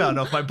simply rebound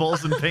off my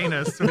balls and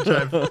penis, which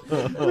I've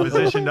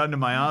positioned under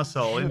my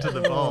asshole into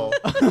the bowl.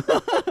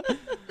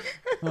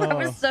 That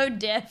was so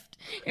deft.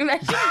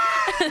 Imagine,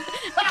 can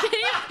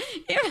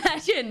you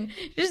imagine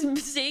just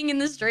seeing in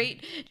the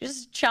street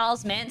just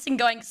Charles Manson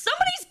going,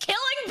 "Somebody's killing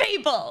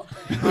people.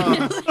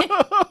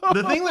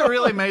 The thing that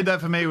really made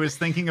that for me was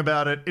thinking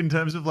about it in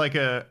terms of like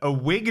a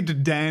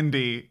wigged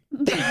dandy,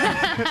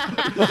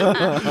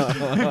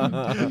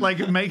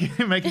 like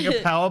making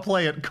a power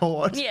play at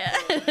court. Yeah.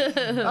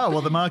 Oh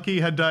well, the Marquis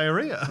had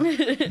diarrhea.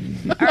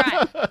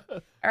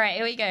 All right,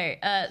 here we go.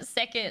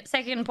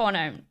 Second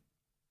porno.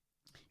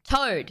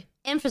 Toad,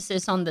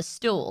 emphasis on the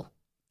stool.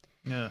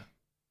 Yeah.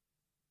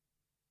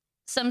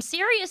 Some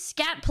serious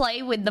scat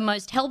play with the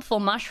most helpful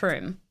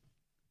mushroom.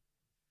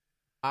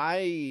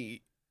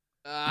 I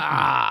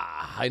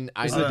I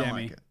It's a don't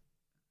demi. like it.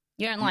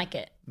 You don't like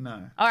it?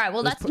 No. All right,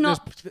 well, that's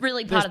not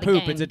really part of the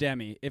poop, game. It's a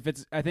demi. If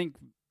it's, I think,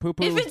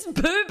 poo-poo. If it's poop,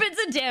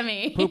 it's a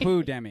demi.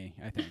 Poo-poo demi,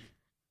 I think.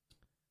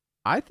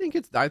 I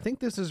think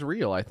this is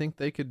real. I think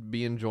they could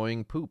be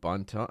enjoying poop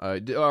on.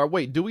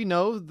 Wait, do we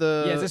know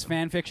the? Yeah, is this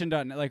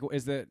fanfiction.net? Like,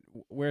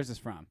 where is this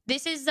from?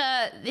 This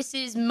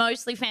is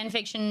mostly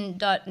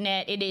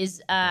fanfiction.net. It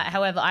is,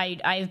 however,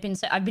 I've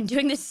been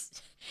doing this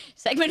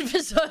segment for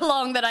so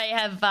long that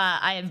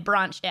I have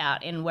branched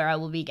out in where I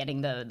will be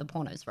getting the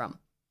pornos from.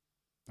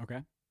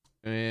 Okay.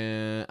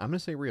 I'm gonna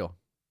say real.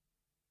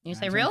 You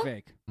say I'm real? saying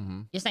fake.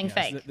 Mm-hmm. You're saying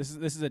fake. This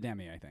is a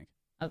demi, I think.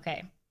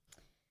 Okay.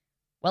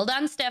 Well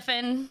done,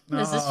 Stefan.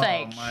 This is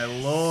fake. Oh my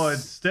lord,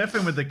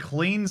 Stefan with the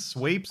clean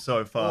sweep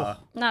so far.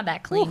 Not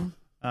that clean.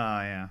 Oh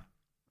yeah.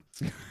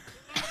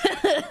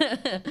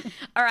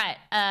 All right.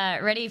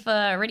 Ready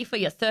for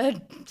your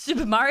third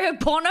Super Mario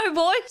porno,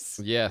 boys?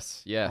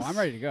 Yes. Oh, I'm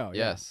ready to go.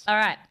 Yeah. Yes. All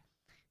right.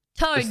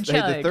 Toad The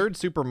Chode. third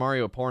Super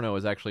Mario porno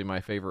is actually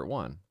my favorite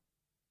one.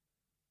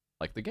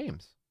 Like the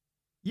games.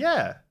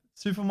 Yeah.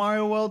 Super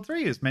Mario World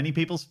 3 is many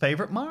people's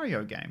favorite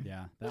Mario game.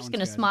 Yeah. I'm just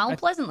going to smile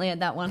pleasantly at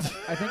that one.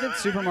 I think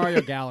it's Super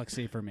Mario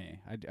Galaxy for me.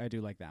 I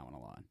do like that one a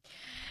lot.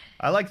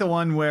 I like the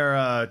one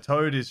where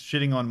Toad is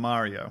shitting on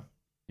Mario.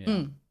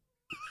 Yeah.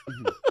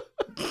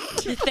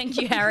 Thank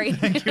you, Harry.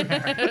 Thank you,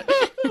 Harry.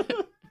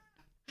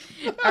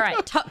 All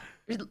right.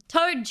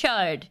 Toad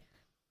Chode.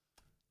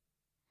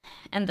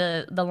 And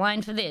the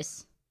line for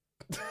this.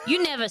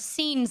 You never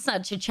seen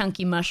such a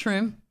chunky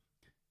mushroom.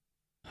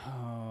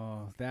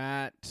 Oh,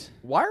 that.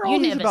 Why are all You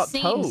these never about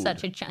seen Toad?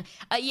 such a chunk.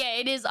 Yeah,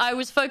 it is. I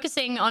was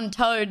focusing on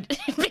Toad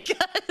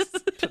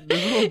because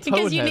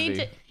Toad you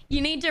heavy.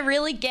 need to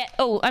really get.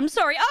 Oh, I'm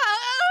sorry.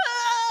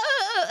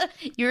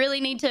 You really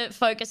need to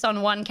focus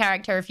on one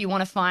character if you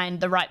want to find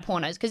the right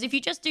pornos. Because if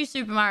you just do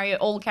Super Mario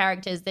all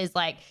characters, there's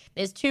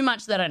too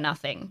much that are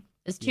nothing.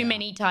 There's too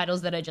many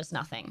titles that are just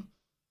nothing.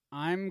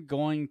 I'm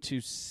going to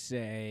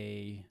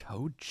say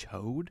Toad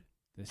Chode?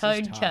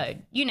 Toad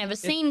Chode. You never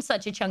seen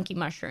such a chunky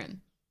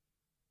mushroom.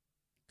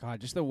 God,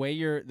 just the way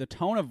the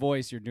tone of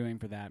voice you're doing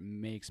for that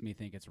makes me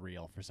think it's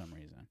real for some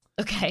reason.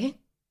 Okay.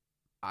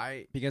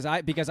 Because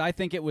I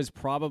think it was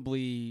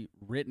probably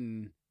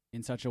written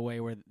in such a way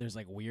where there's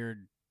like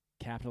weird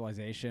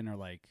capitalization or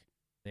like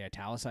they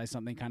italicize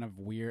something kind of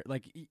weird.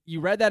 Like you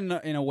read that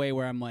in a way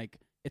where I'm like,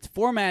 it's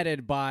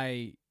formatted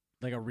by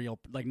like a real,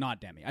 like not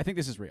Demi. I think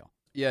this is real.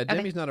 Yeah,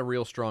 Demi's not a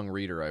real strong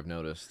reader, I've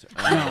noticed.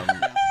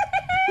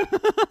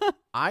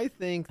 I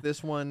think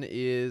this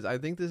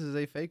is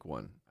a fake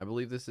one. I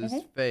believe this is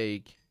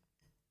fake.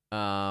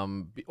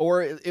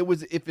 Or it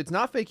was, if it's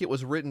not fake, it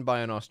was written by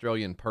an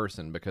Australian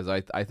person because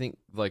I think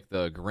like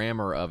the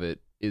grammar of it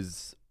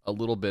is a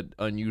little bit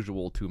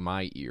unusual to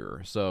my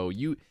ear. So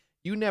you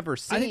never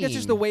seen. I think it's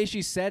just the way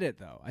she said it,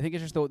 though. I think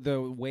it's just the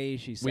way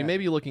she said it. We may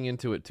be looking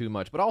into it too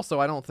much, but also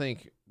I don't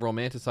think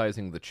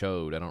romanticizing the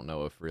chode. I don't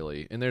know if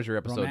really. And there's your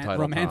episode title.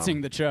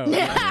 Romancing the chode.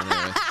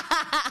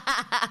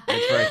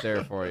 It's right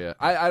there for you.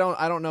 I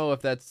don't know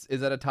if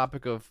is that a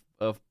topic of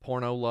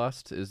porno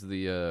lust? Is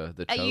the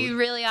chode? Are you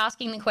really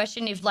asking the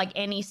question if like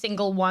any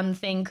single one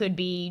thing could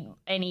be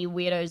any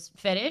weirdo's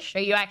fetish? Are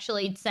you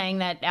actually saying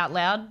that out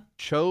loud?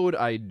 Chode,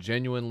 I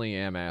genuinely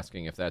am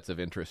asking if that's of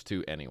interest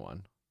to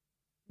anyone.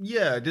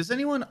 Yeah, does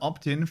anyone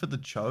opt in for the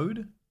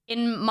chode?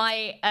 In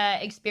my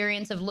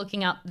experience of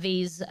looking up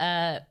these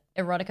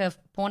erotica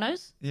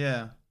pornos,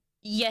 Yeah.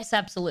 yes,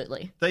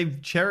 absolutely. They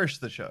cherish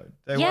the chode.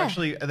 They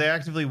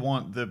actively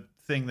want the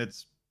thing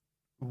that's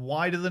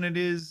wider than it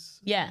is.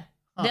 Yeah.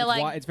 Huh. They're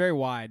like, It's very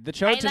wide. The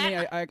chode Hey, to me,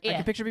 that- I yeah.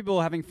 can picture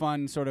people having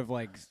fun, sort of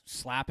like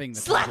slapping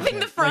the top of slapping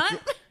it. the front.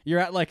 Like, you're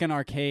at like an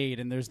arcade,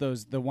 and there's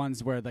the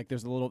ones where like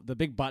there's the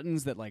big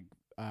buttons that like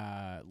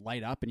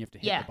light up, and you have to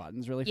hit Yeah. the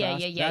buttons really Yeah,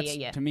 fast.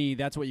 yeah. To me,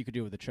 that's what you could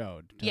do with the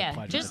chode. To Yeah,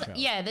 pleasure just the chode.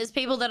 yeah. There's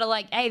people that are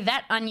like, hey,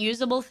 that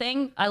unusable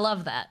thing, I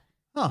love that.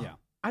 Huh. Yeah.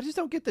 I just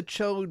don't get the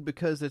chode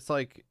because it's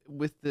like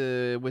with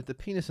the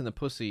penis and the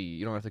pussy,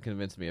 you don't have to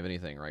convince me of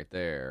anything right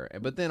there.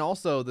 But then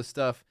also the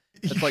stuff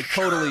that's like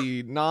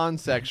totally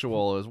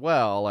non-sexual as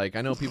well. Like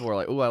I know people are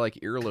like, "Oh, I like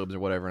earlobes or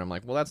whatever," and I'm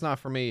like, "Well, that's not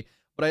for me."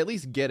 But I at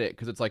least get it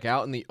because it's like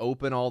out in the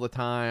open all the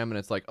time, and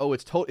it's like, oh,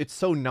 it's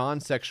so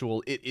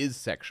non-sexual, it is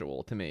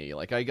sexual to me.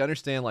 Like I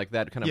understand like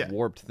that kind of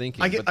warped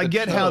thinking. I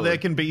get how chode- there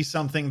can be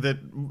something that,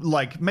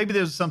 like, maybe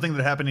there's something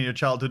that happened in your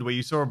childhood where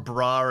you saw a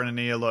bra and an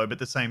earlobe at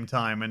the same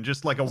time, and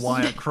just like a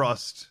wire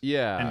crossed.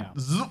 Yeah.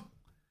 And zoop.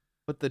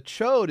 But the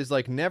chode is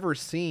like never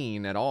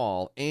seen at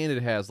all, and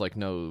it has like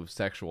no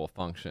sexual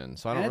function.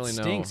 So I don't really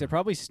know. It stinks. It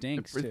probably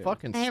stinks. It too.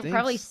 fucking And stinks. it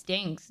probably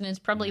stinks, and it's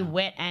probably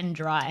wet and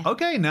dry.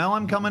 Okay, now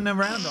I'm coming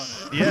around on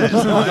it. Yeah, it's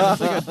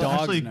like a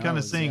dog's actually kind of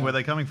nose, seeing yeah. where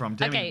they're coming from.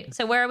 Demi, Okay,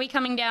 so where are we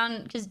coming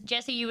down? Because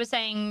Jesse, you were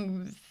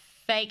saying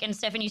fake, and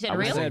Stefan, you said I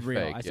was real. I said real.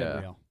 Fake, I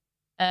said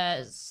yeah.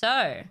 real.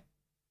 So,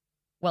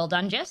 well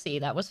done, Jesse.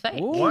 That was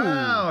fake. Ooh.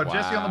 Wow,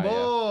 Jesse on the Wow, yeah.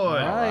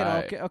 board. All right.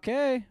 Right.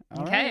 Okay.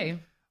 All Okay. right.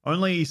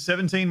 Only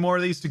 17 more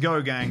of these to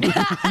go, gang.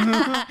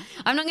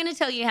 I'm not going to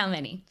tell you how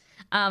many.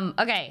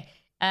 Okay.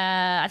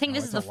 I think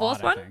this Oh, is it's the a lot,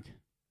 fourth I one. think.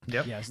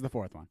 Yep. Yeah, this is the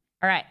fourth one.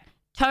 All right.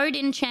 Toad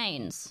in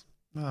Chains.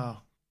 Oh.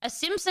 A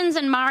Simpsons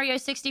and Mario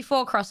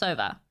 64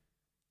 crossover.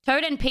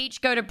 Toad and Peach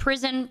go to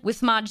prison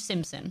with Marge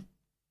Simpson.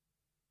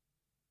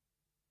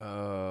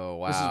 Oh,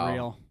 wow. This is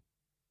real.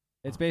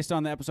 It's based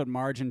on the episode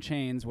Marge in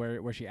Chains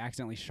where she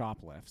accidentally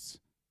shoplifts.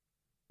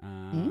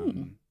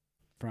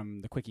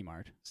 From the Quickie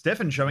Mart.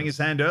 Stefan showing his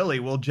hand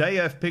early. Will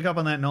JF pick up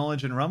on that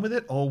knowledge and run with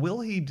it, or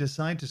will he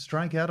decide to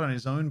strike out on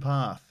his own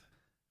path?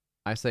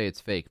 I say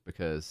it's fake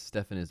because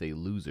Stefan is a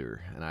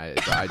loser, and I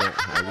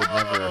would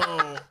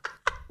never.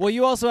 Well,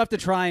 you also have to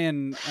try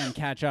and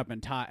catch up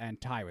and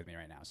tie with me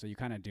right now, so you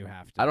kind of do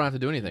have to. I don't have to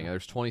do anything.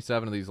 There's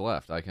 27 of these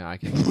left. I can I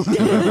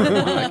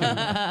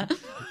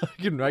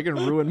can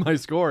ruin my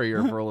score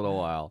here for a little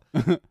while.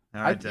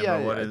 All right,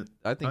 Deborah,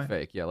 I think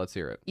fake. Yeah, let's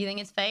hear it. You think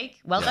it's fake?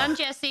 Well done,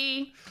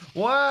 Jesse.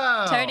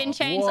 Wow. Toad in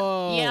Chains.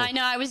 Whoa. Yeah, I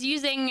know. I was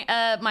using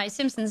my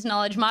Simpsons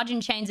knowledge. Marge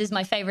in Chains is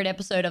my favorite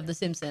episode of The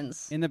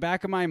Simpsons. In the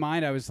back of my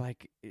mind, I was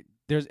like,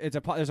 there's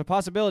a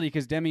possibility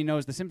because Demi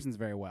knows The Simpsons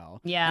very well.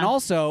 Yeah. And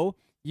also,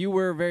 you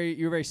were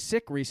very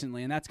sick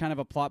recently, and that's kind of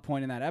a plot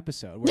point in that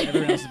episode where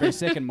everyone else is very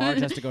sick and Marge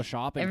has to go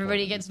shopping.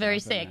 Everybody for them gets and very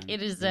stuff, sick. and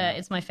It is. yeah.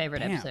 It's my favorite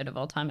Damn. episode of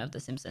all time of The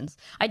Simpsons.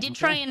 I did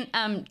try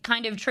and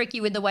kind of trick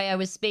you with the way I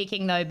was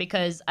speaking though,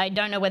 because I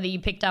don't know whether you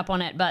picked up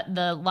on it, but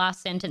the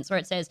last sentence where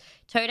it says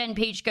Toad and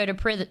Peach go to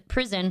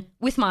prison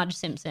with Marge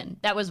Simpson.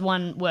 That was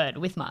one word,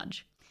 with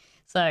Marge.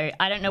 So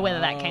I don't know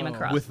whether that came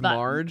across. With but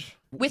Marge?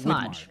 With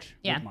Marge.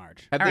 Yeah. With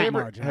Marge. Have All they right. ever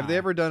Marge and have they I.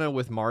 ever done it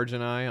with Marge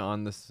and I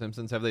on The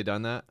Simpsons? Have they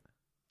done that?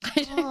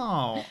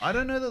 Oh, I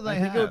don't know that they I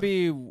think have. it would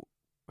be.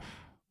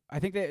 I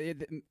think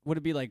that would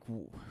it be like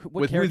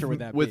what character would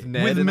that with be?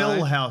 Ned with and I?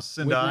 Millhouse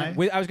and With- I.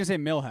 with- I was gonna say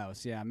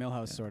Millhouse. Yeah,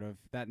 Millhouse sort of.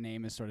 That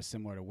name is sort of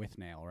similar to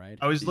Withnail, right?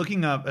 I was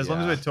looking up, as long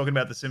as Yeah. we're talking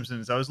about The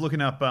Simpsons, I was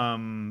looking up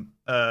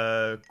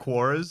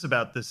quoras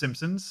about The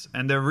Simpsons,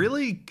 and they're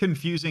really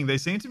confusing. They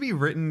seem to be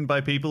written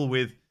by people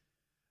with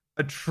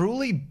a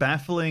truly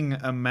baffling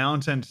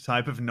amount and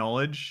type of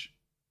knowledge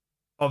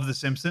of The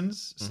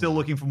Simpsons, still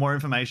looking for more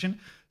information.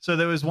 So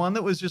there was one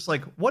that was just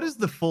like, what is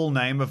the full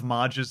name of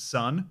Marge's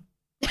son?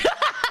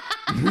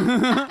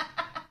 I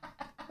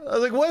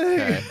was like, what?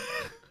 Okay.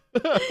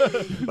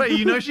 Wait,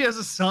 you know she has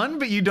a son,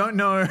 but you don't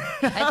know.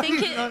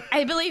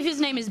 I believe his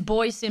name is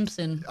Boy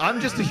Simpson. I'm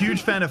just a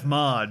huge fan of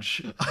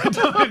Marge.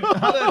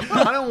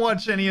 I don't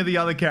watch any of the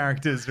other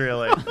characters,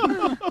 really.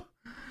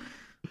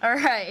 All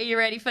right, are you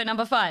ready for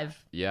number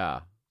 5?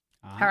 Yeah.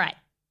 All right.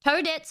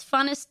 Toadette's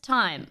funnest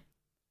time.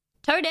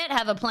 Toadette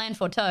have a plan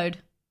for Toad.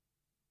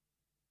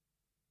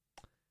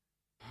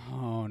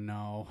 Oh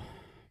no.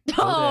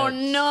 Oh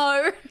Toadette's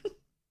no.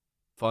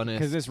 Funnest.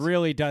 Because this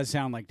really does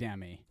sound like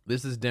Demi.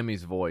 This is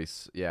Demi's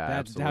voice. Yeah,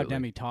 That's absolutely. how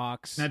Demi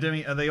talks. Now,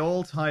 Demi, are they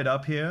all tied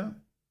up here?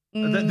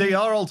 They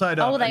are all tied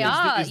up. Oh, they And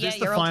are. Is this Yeah,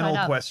 the you're all tied final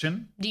up.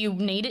 question? Do you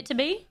need it to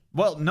be?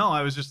 Well, no,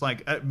 I was just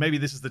like, maybe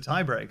this is the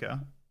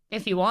tiebreaker.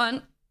 If you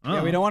want. Oh.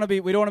 Yeah, we don't want to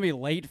be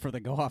late for the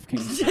go off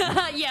game.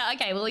 Yeah,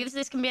 okay. Well,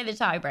 this can be the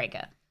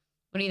tiebreaker.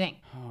 What do you think?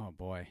 Oh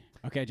boy.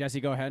 Okay,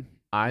 Jesse, go ahead.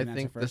 I You can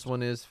think answer this first.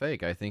 one is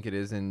fake. I think it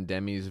is in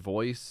Demi's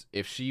voice.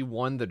 If she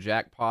won the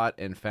jackpot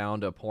and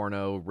found a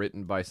porno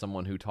written by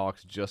someone who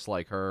talks just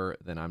like her,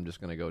 then I'm just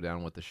going to go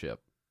down with the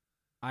ship.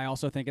 I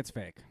also think it's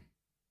fake.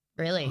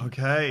 Really?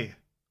 Okay.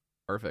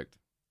 Perfect.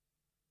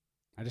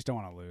 I just don't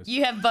want to lose.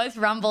 You have both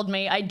rumbled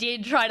me. I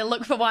did try to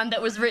look for one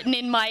that was written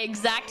in my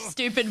exact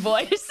stupid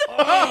voice.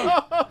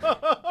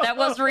 That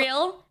was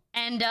real.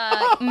 And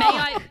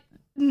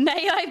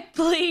may I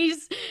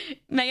please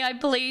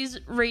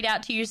read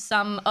out to you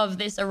some of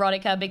this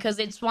erotica, because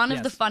it's one of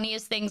the Yes.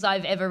 funniest things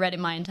I've ever read in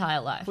my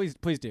entire life.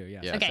 Please do.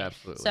 Yes. Yes, Okay,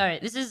 absolutely. so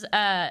this is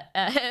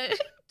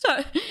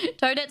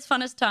Toadette's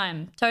funnest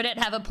time. Toadette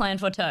have a plan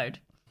for Toad.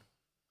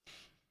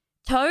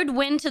 Toad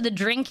went to the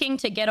drinking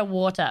to get a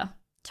water.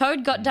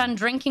 Toad got done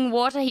drinking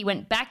water. He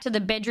went back to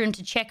the bedroom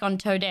to check on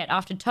Toadette.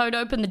 After Toad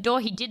opened the door,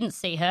 he didn't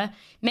see her.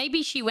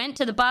 Maybe she went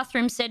to the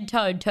bathroom, said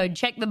Toad. Toad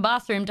checked the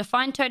bathroom to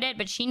find Toadette,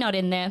 but she not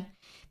in there.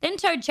 Then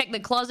Toad checked the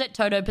closet.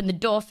 Toad opened the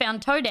door,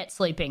 found Toadette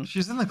sleeping.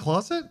 She's in the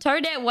closet?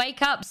 Toadette,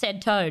 wake up,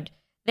 said Toad.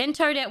 Then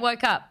Toadette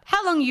woke up.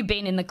 How long you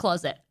been in the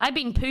closet? I've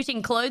been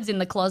putting clothes in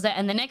the closet,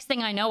 and the next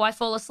thing I know, I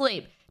fall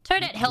asleep.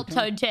 Toadette helped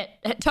Toad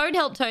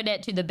helped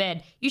Toadette to the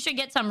bed. You should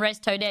get some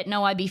rest, Toadette.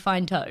 No, I be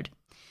fine, Toad.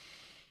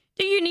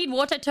 Do you need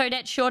water,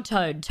 Toadette? Sure,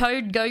 Toad.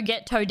 Toad, go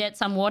get Toadette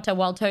some water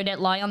while Toadette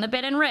lie on the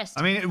bed and rest.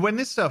 I mean, when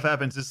this stuff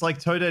happens, it's like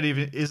Toadette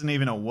isn't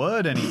even a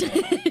word anymore.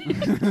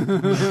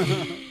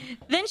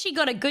 Then she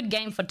got a good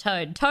game for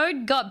Toad.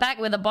 Toad got back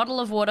with a bottle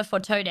of water for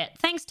Toadette.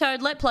 Thanks,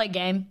 Toad. Let's play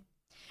game.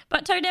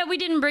 But Toadette, we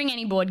didn't bring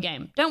any board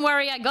game. Don't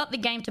worry, I got the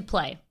game to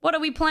play. What are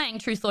we playing?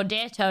 Truth or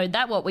dare, Toad?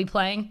 That what we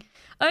playing?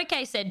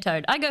 Okay, said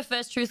Toad. I go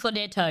first, truth or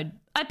dare, Toad.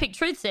 I pick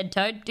truth, said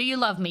Toad. Do you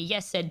love me?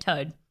 Yes, said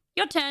Toad.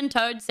 Your turn,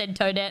 Toad, said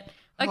Toadette.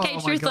 Okay, Oh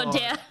my truth or God.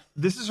 dare.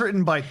 This is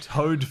written by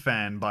Toad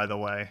Fan, by the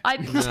way.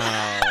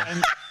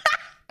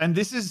 And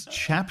this is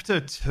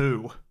chapter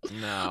 2.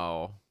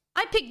 No.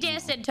 I picked dare,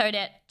 said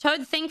Toadette.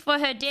 Toad think for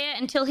her dare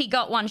until he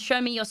got one.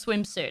 Show me your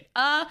swimsuit.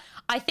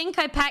 I think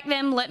I packed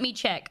them. Let me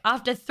check.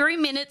 After 3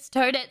 minutes,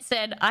 Toadette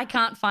said, I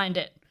can't find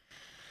it.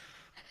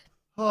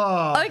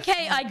 Oh.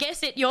 Okay, I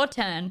guess it your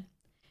turn.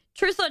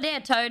 Truth or dare,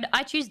 Toad?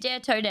 I choose dare,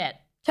 Toadette.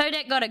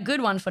 Toadette got a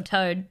good one for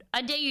Toad.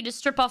 I dare you to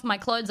strip off my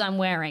clothes I'm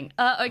wearing.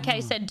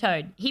 Okay, said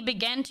Toad. He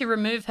began to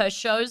remove her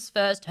shoes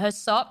first, her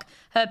sock,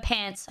 her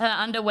pants, her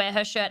underwear,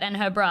 her shirt, and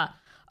her bra.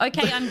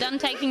 Okay, I'm done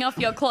taking off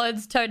your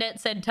clothes, Toadette,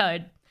 said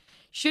Toad.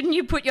 Shouldn't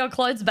you put your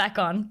clothes back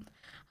on?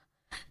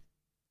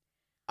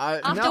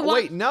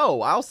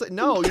 No. I'll say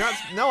no. You're not.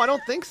 No, I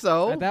don't think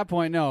so. At that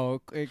point,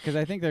 no, because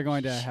I think they're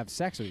going to have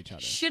sex with each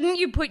other. Shouldn't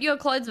you put your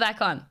clothes back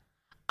on?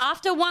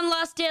 After one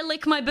last dare,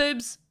 lick my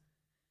boobs.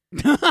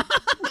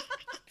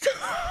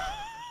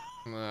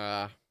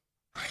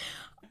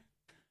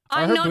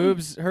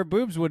 Her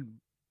boobs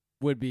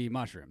would be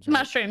mushrooms. Right?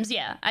 Mushrooms,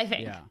 yeah, I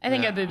think. Yeah. I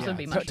think her boobs would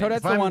be mushrooms.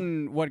 Toadette's the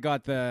one what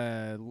got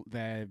the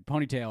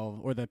ponytail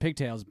or the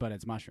pigtails, but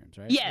it's mushrooms,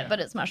 right? Yeah, but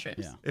it's mushrooms.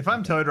 Yeah. If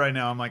I'm Toad right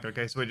now, I'm like,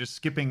 okay, so we're just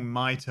skipping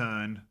my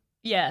turn.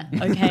 Yeah,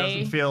 okay.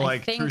 Doesn't feel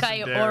like I think truth I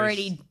and dare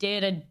already is-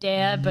 did a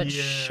dare, but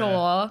Yeah.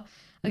 sure.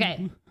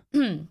 Okay.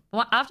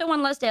 After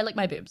one last dare, lick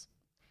my boobs.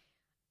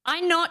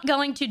 I'm not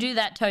going to do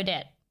that,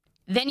 Toadette.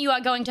 Then you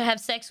are going to have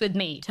sex with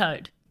me,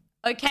 Toad.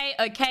 Okay,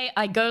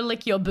 I go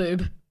lick your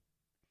boob.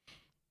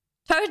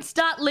 Toad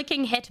start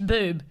licking het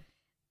boob.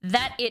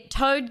 That it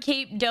Toad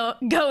keep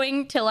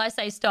going till I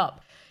say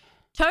stop.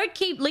 Toad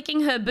keep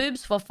licking her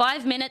boobs for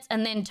 5 minutes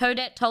and then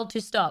Toadette told to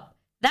stop.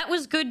 That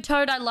was good,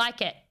 Toad, I like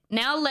it.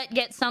 Now let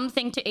get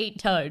something to eat,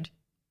 Toad.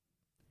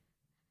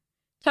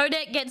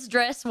 Toadette gets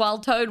dressed while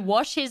Toad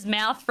wash his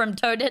mouth from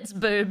Toadette's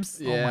boobs.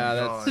 Yeah,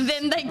 God.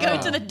 Then they go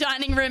to the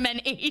dining room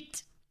and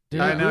eat. Did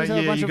I her know, boobs have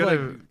a yeah, bunch you of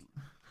gotta- like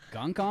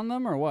gunk on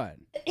them or what?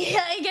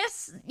 Yeah, I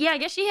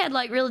guess she had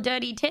like real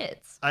dirty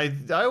tits. I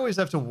always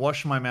have to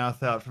wash my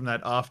mouth out from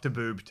that after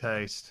boob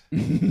taste.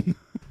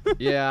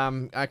 Yeah,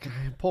 I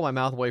pull my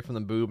mouth away from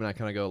the boob and I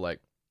kind of go like.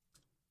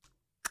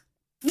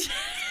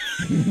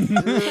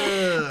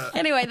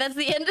 Anyway, that's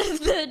the end of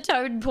the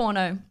Toad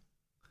porno.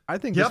 I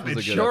think this Yep, was a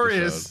it good sure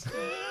episode. is.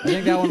 I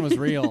think that one was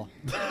real.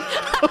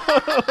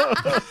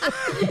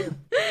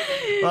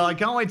 Well, I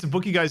can't wait to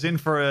book you guys in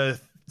for a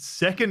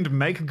second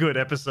Make Good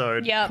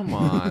episode. Yep. Come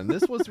on,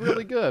 this was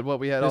really good. What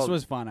we had. This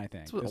was fun, I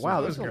think.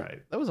 Wow, was this was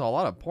great. That was a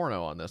lot of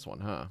porno on this one,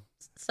 huh?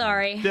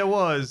 Sorry. There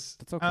was.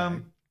 That's okay.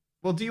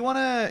 Well, do you want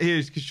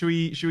to?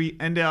 Should we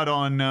end out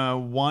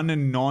on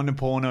one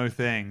non-porno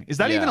thing? Is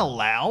that Yeah. even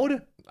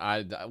allowed?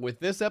 With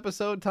this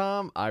episode,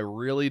 Tom, I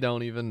really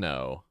don't even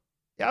know.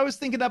 Yeah, I was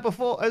thinking that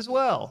before as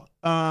well.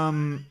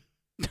 I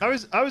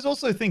was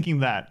also thinking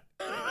that.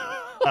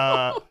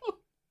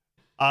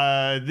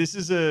 This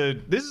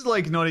is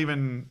like not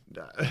even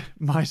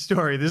my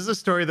story. This is a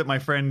story that my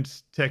friend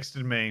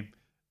texted me.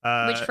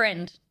 Which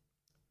friend?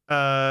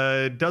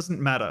 Doesn't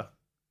matter.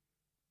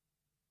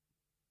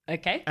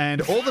 Okay.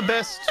 And all the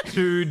best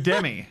to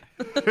Demi,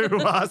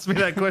 who asked me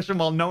that question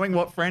while knowing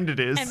what friend it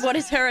is. And what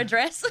is her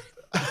address?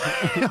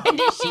 And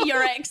is she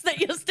your ex that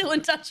you're still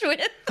in touch with?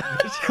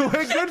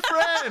 We're good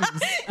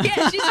friends.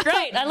 Yeah, she's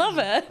great. I love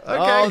her.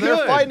 Okay, they're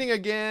good. fighting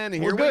again.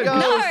 Here we good. go.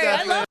 No, Stefan.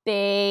 I love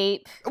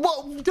Beep.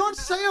 Well, don't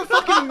say her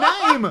fucking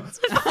name.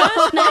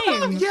 first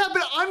name. Yeah,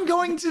 but I'm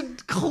going to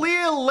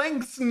clear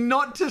lengths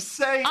not to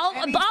say. I'll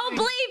anything.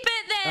 bleep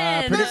it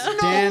then. There's no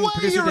Dan, way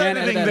producer you're Dan,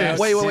 editing edit that this. out.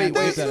 Wait, wait, wait,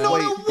 There's wait, not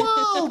wait. a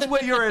world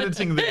where you're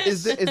editing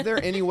this. Is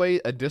there any way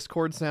a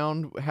Discord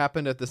sound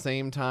happened at the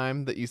same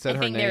time that you said I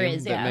her think name? there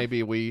is, That yeah.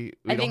 maybe we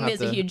I don't think have there's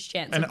to... a huge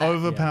chance An of that.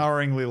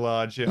 overpoweringly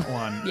large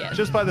one. Yeah.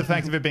 Just by the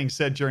fact of it being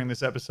said during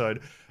this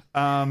episode.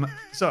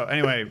 So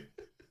anyway,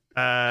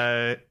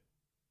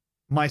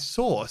 my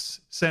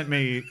source sent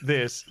me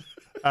this.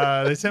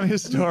 They sent me a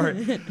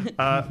story.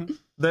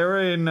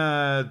 They're in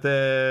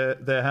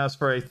their house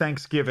for a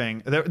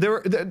Thanksgiving.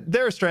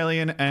 They're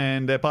Australian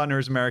and their partner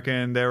is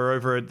American. They're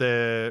over at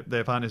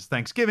their partner's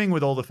Thanksgiving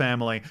with all the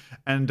family,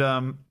 and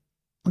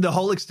the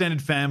whole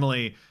extended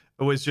family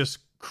was just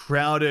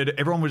crowded.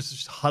 Everyone was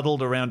just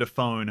huddled around a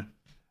phone,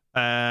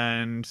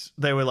 and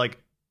they were like,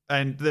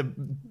 and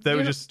they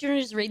were just. Do you want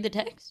to just read the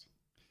text?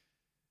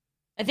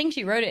 I think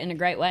she wrote it in a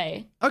great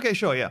way. Okay,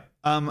 sure, yeah.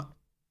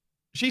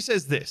 She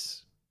says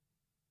this.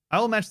 I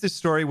will match this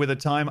story with a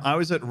time I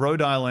was at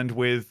Rhode Island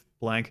with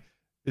blank.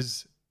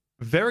 Is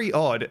very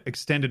odd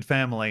extended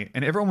family,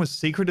 and everyone was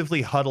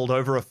secretively huddled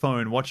over a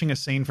phone watching a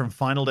scene from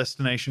Final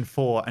Destination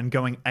 4 and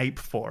going ape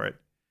for it.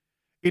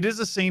 It is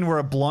a scene where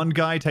a blonde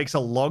guy takes a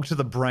log to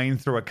the brain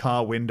through a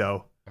car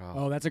window.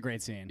 Oh, that's a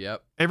great scene.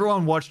 Yep.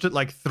 Everyone watched it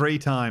like 3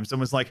 times and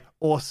was like,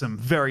 awesome,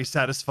 very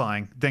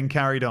satisfying, then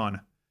carried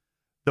on.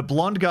 The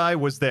blonde guy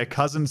was their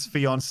cousin's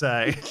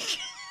fiance.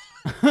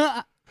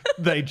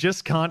 They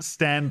just can't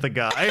stand the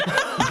guy.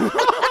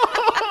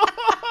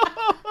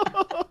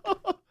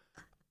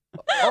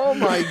 Oh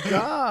my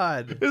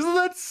God. Isn't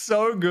that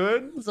so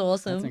good? It's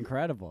awesome. That's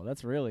incredible.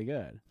 That's really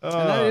good. And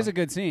that is a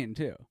good scene,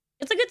 too.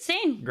 It's a good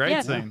scene.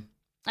 Great scene.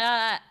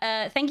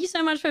 Thank you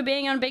so much for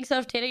being on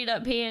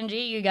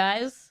BigSoftTitty.png, you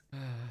guys.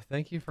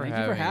 Thank you for Thank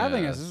you for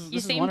having us. You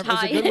This is seem wonderful.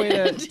 It's a good way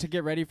tired. to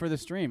get ready for the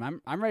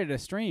stream. I'm ready to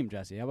stream,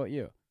 Jesse. How about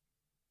you?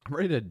 I'm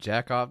ready to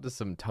jack off to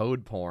some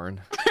toad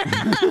porn.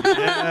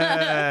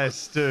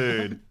 Yes,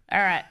 dude. All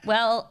right.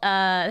 Well,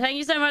 thank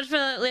you so much for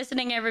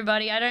listening,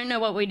 everybody. I don't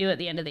know what we do at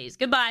the end of these.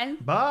 Goodbye.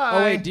 Bye.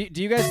 Oh, wait.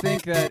 Do you guys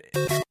think that...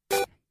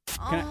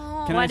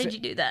 Why did you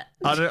do that?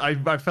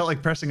 I felt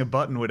like pressing a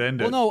button would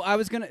end it. Well, no, I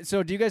was gonna.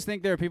 So, do you guys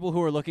think there are people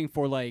who are looking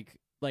for like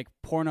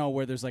porno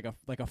where there's like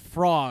a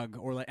frog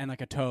or and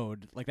like a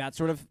toad, like that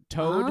sort of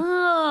toad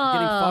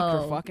getting fucked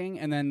or fucking,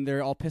 and then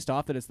they're all pissed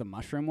off that it's the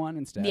mushroom one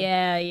instead?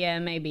 Yeah,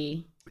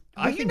 maybe.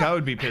 I think I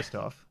would be pissed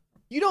off.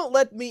 You don't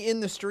let me in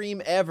the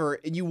stream ever,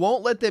 and you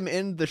won't let them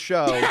end the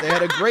show. They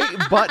had a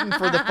great button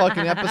for the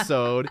fucking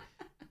episode.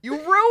 You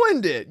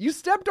ruined it. You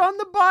stepped on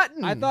the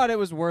button. I thought it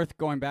was worth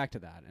going back to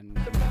that. And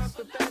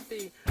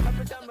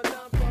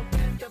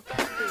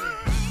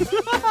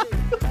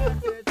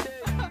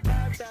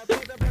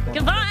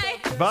Goodbye.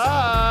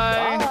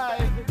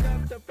 Bye.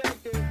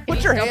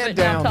 Put your Stop hand it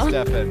now, down, Tom.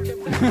 Stefan.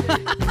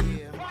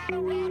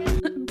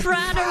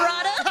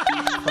 Pradarada.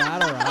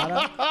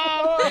 Pradarada?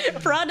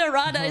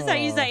 Pradarada is how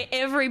you say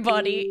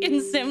everybody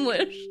in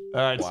Simlish.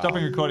 All right,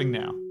 stopping recording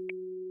now.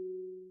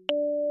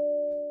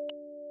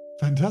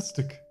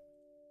 Fantastic.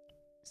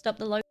 Stop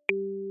the low.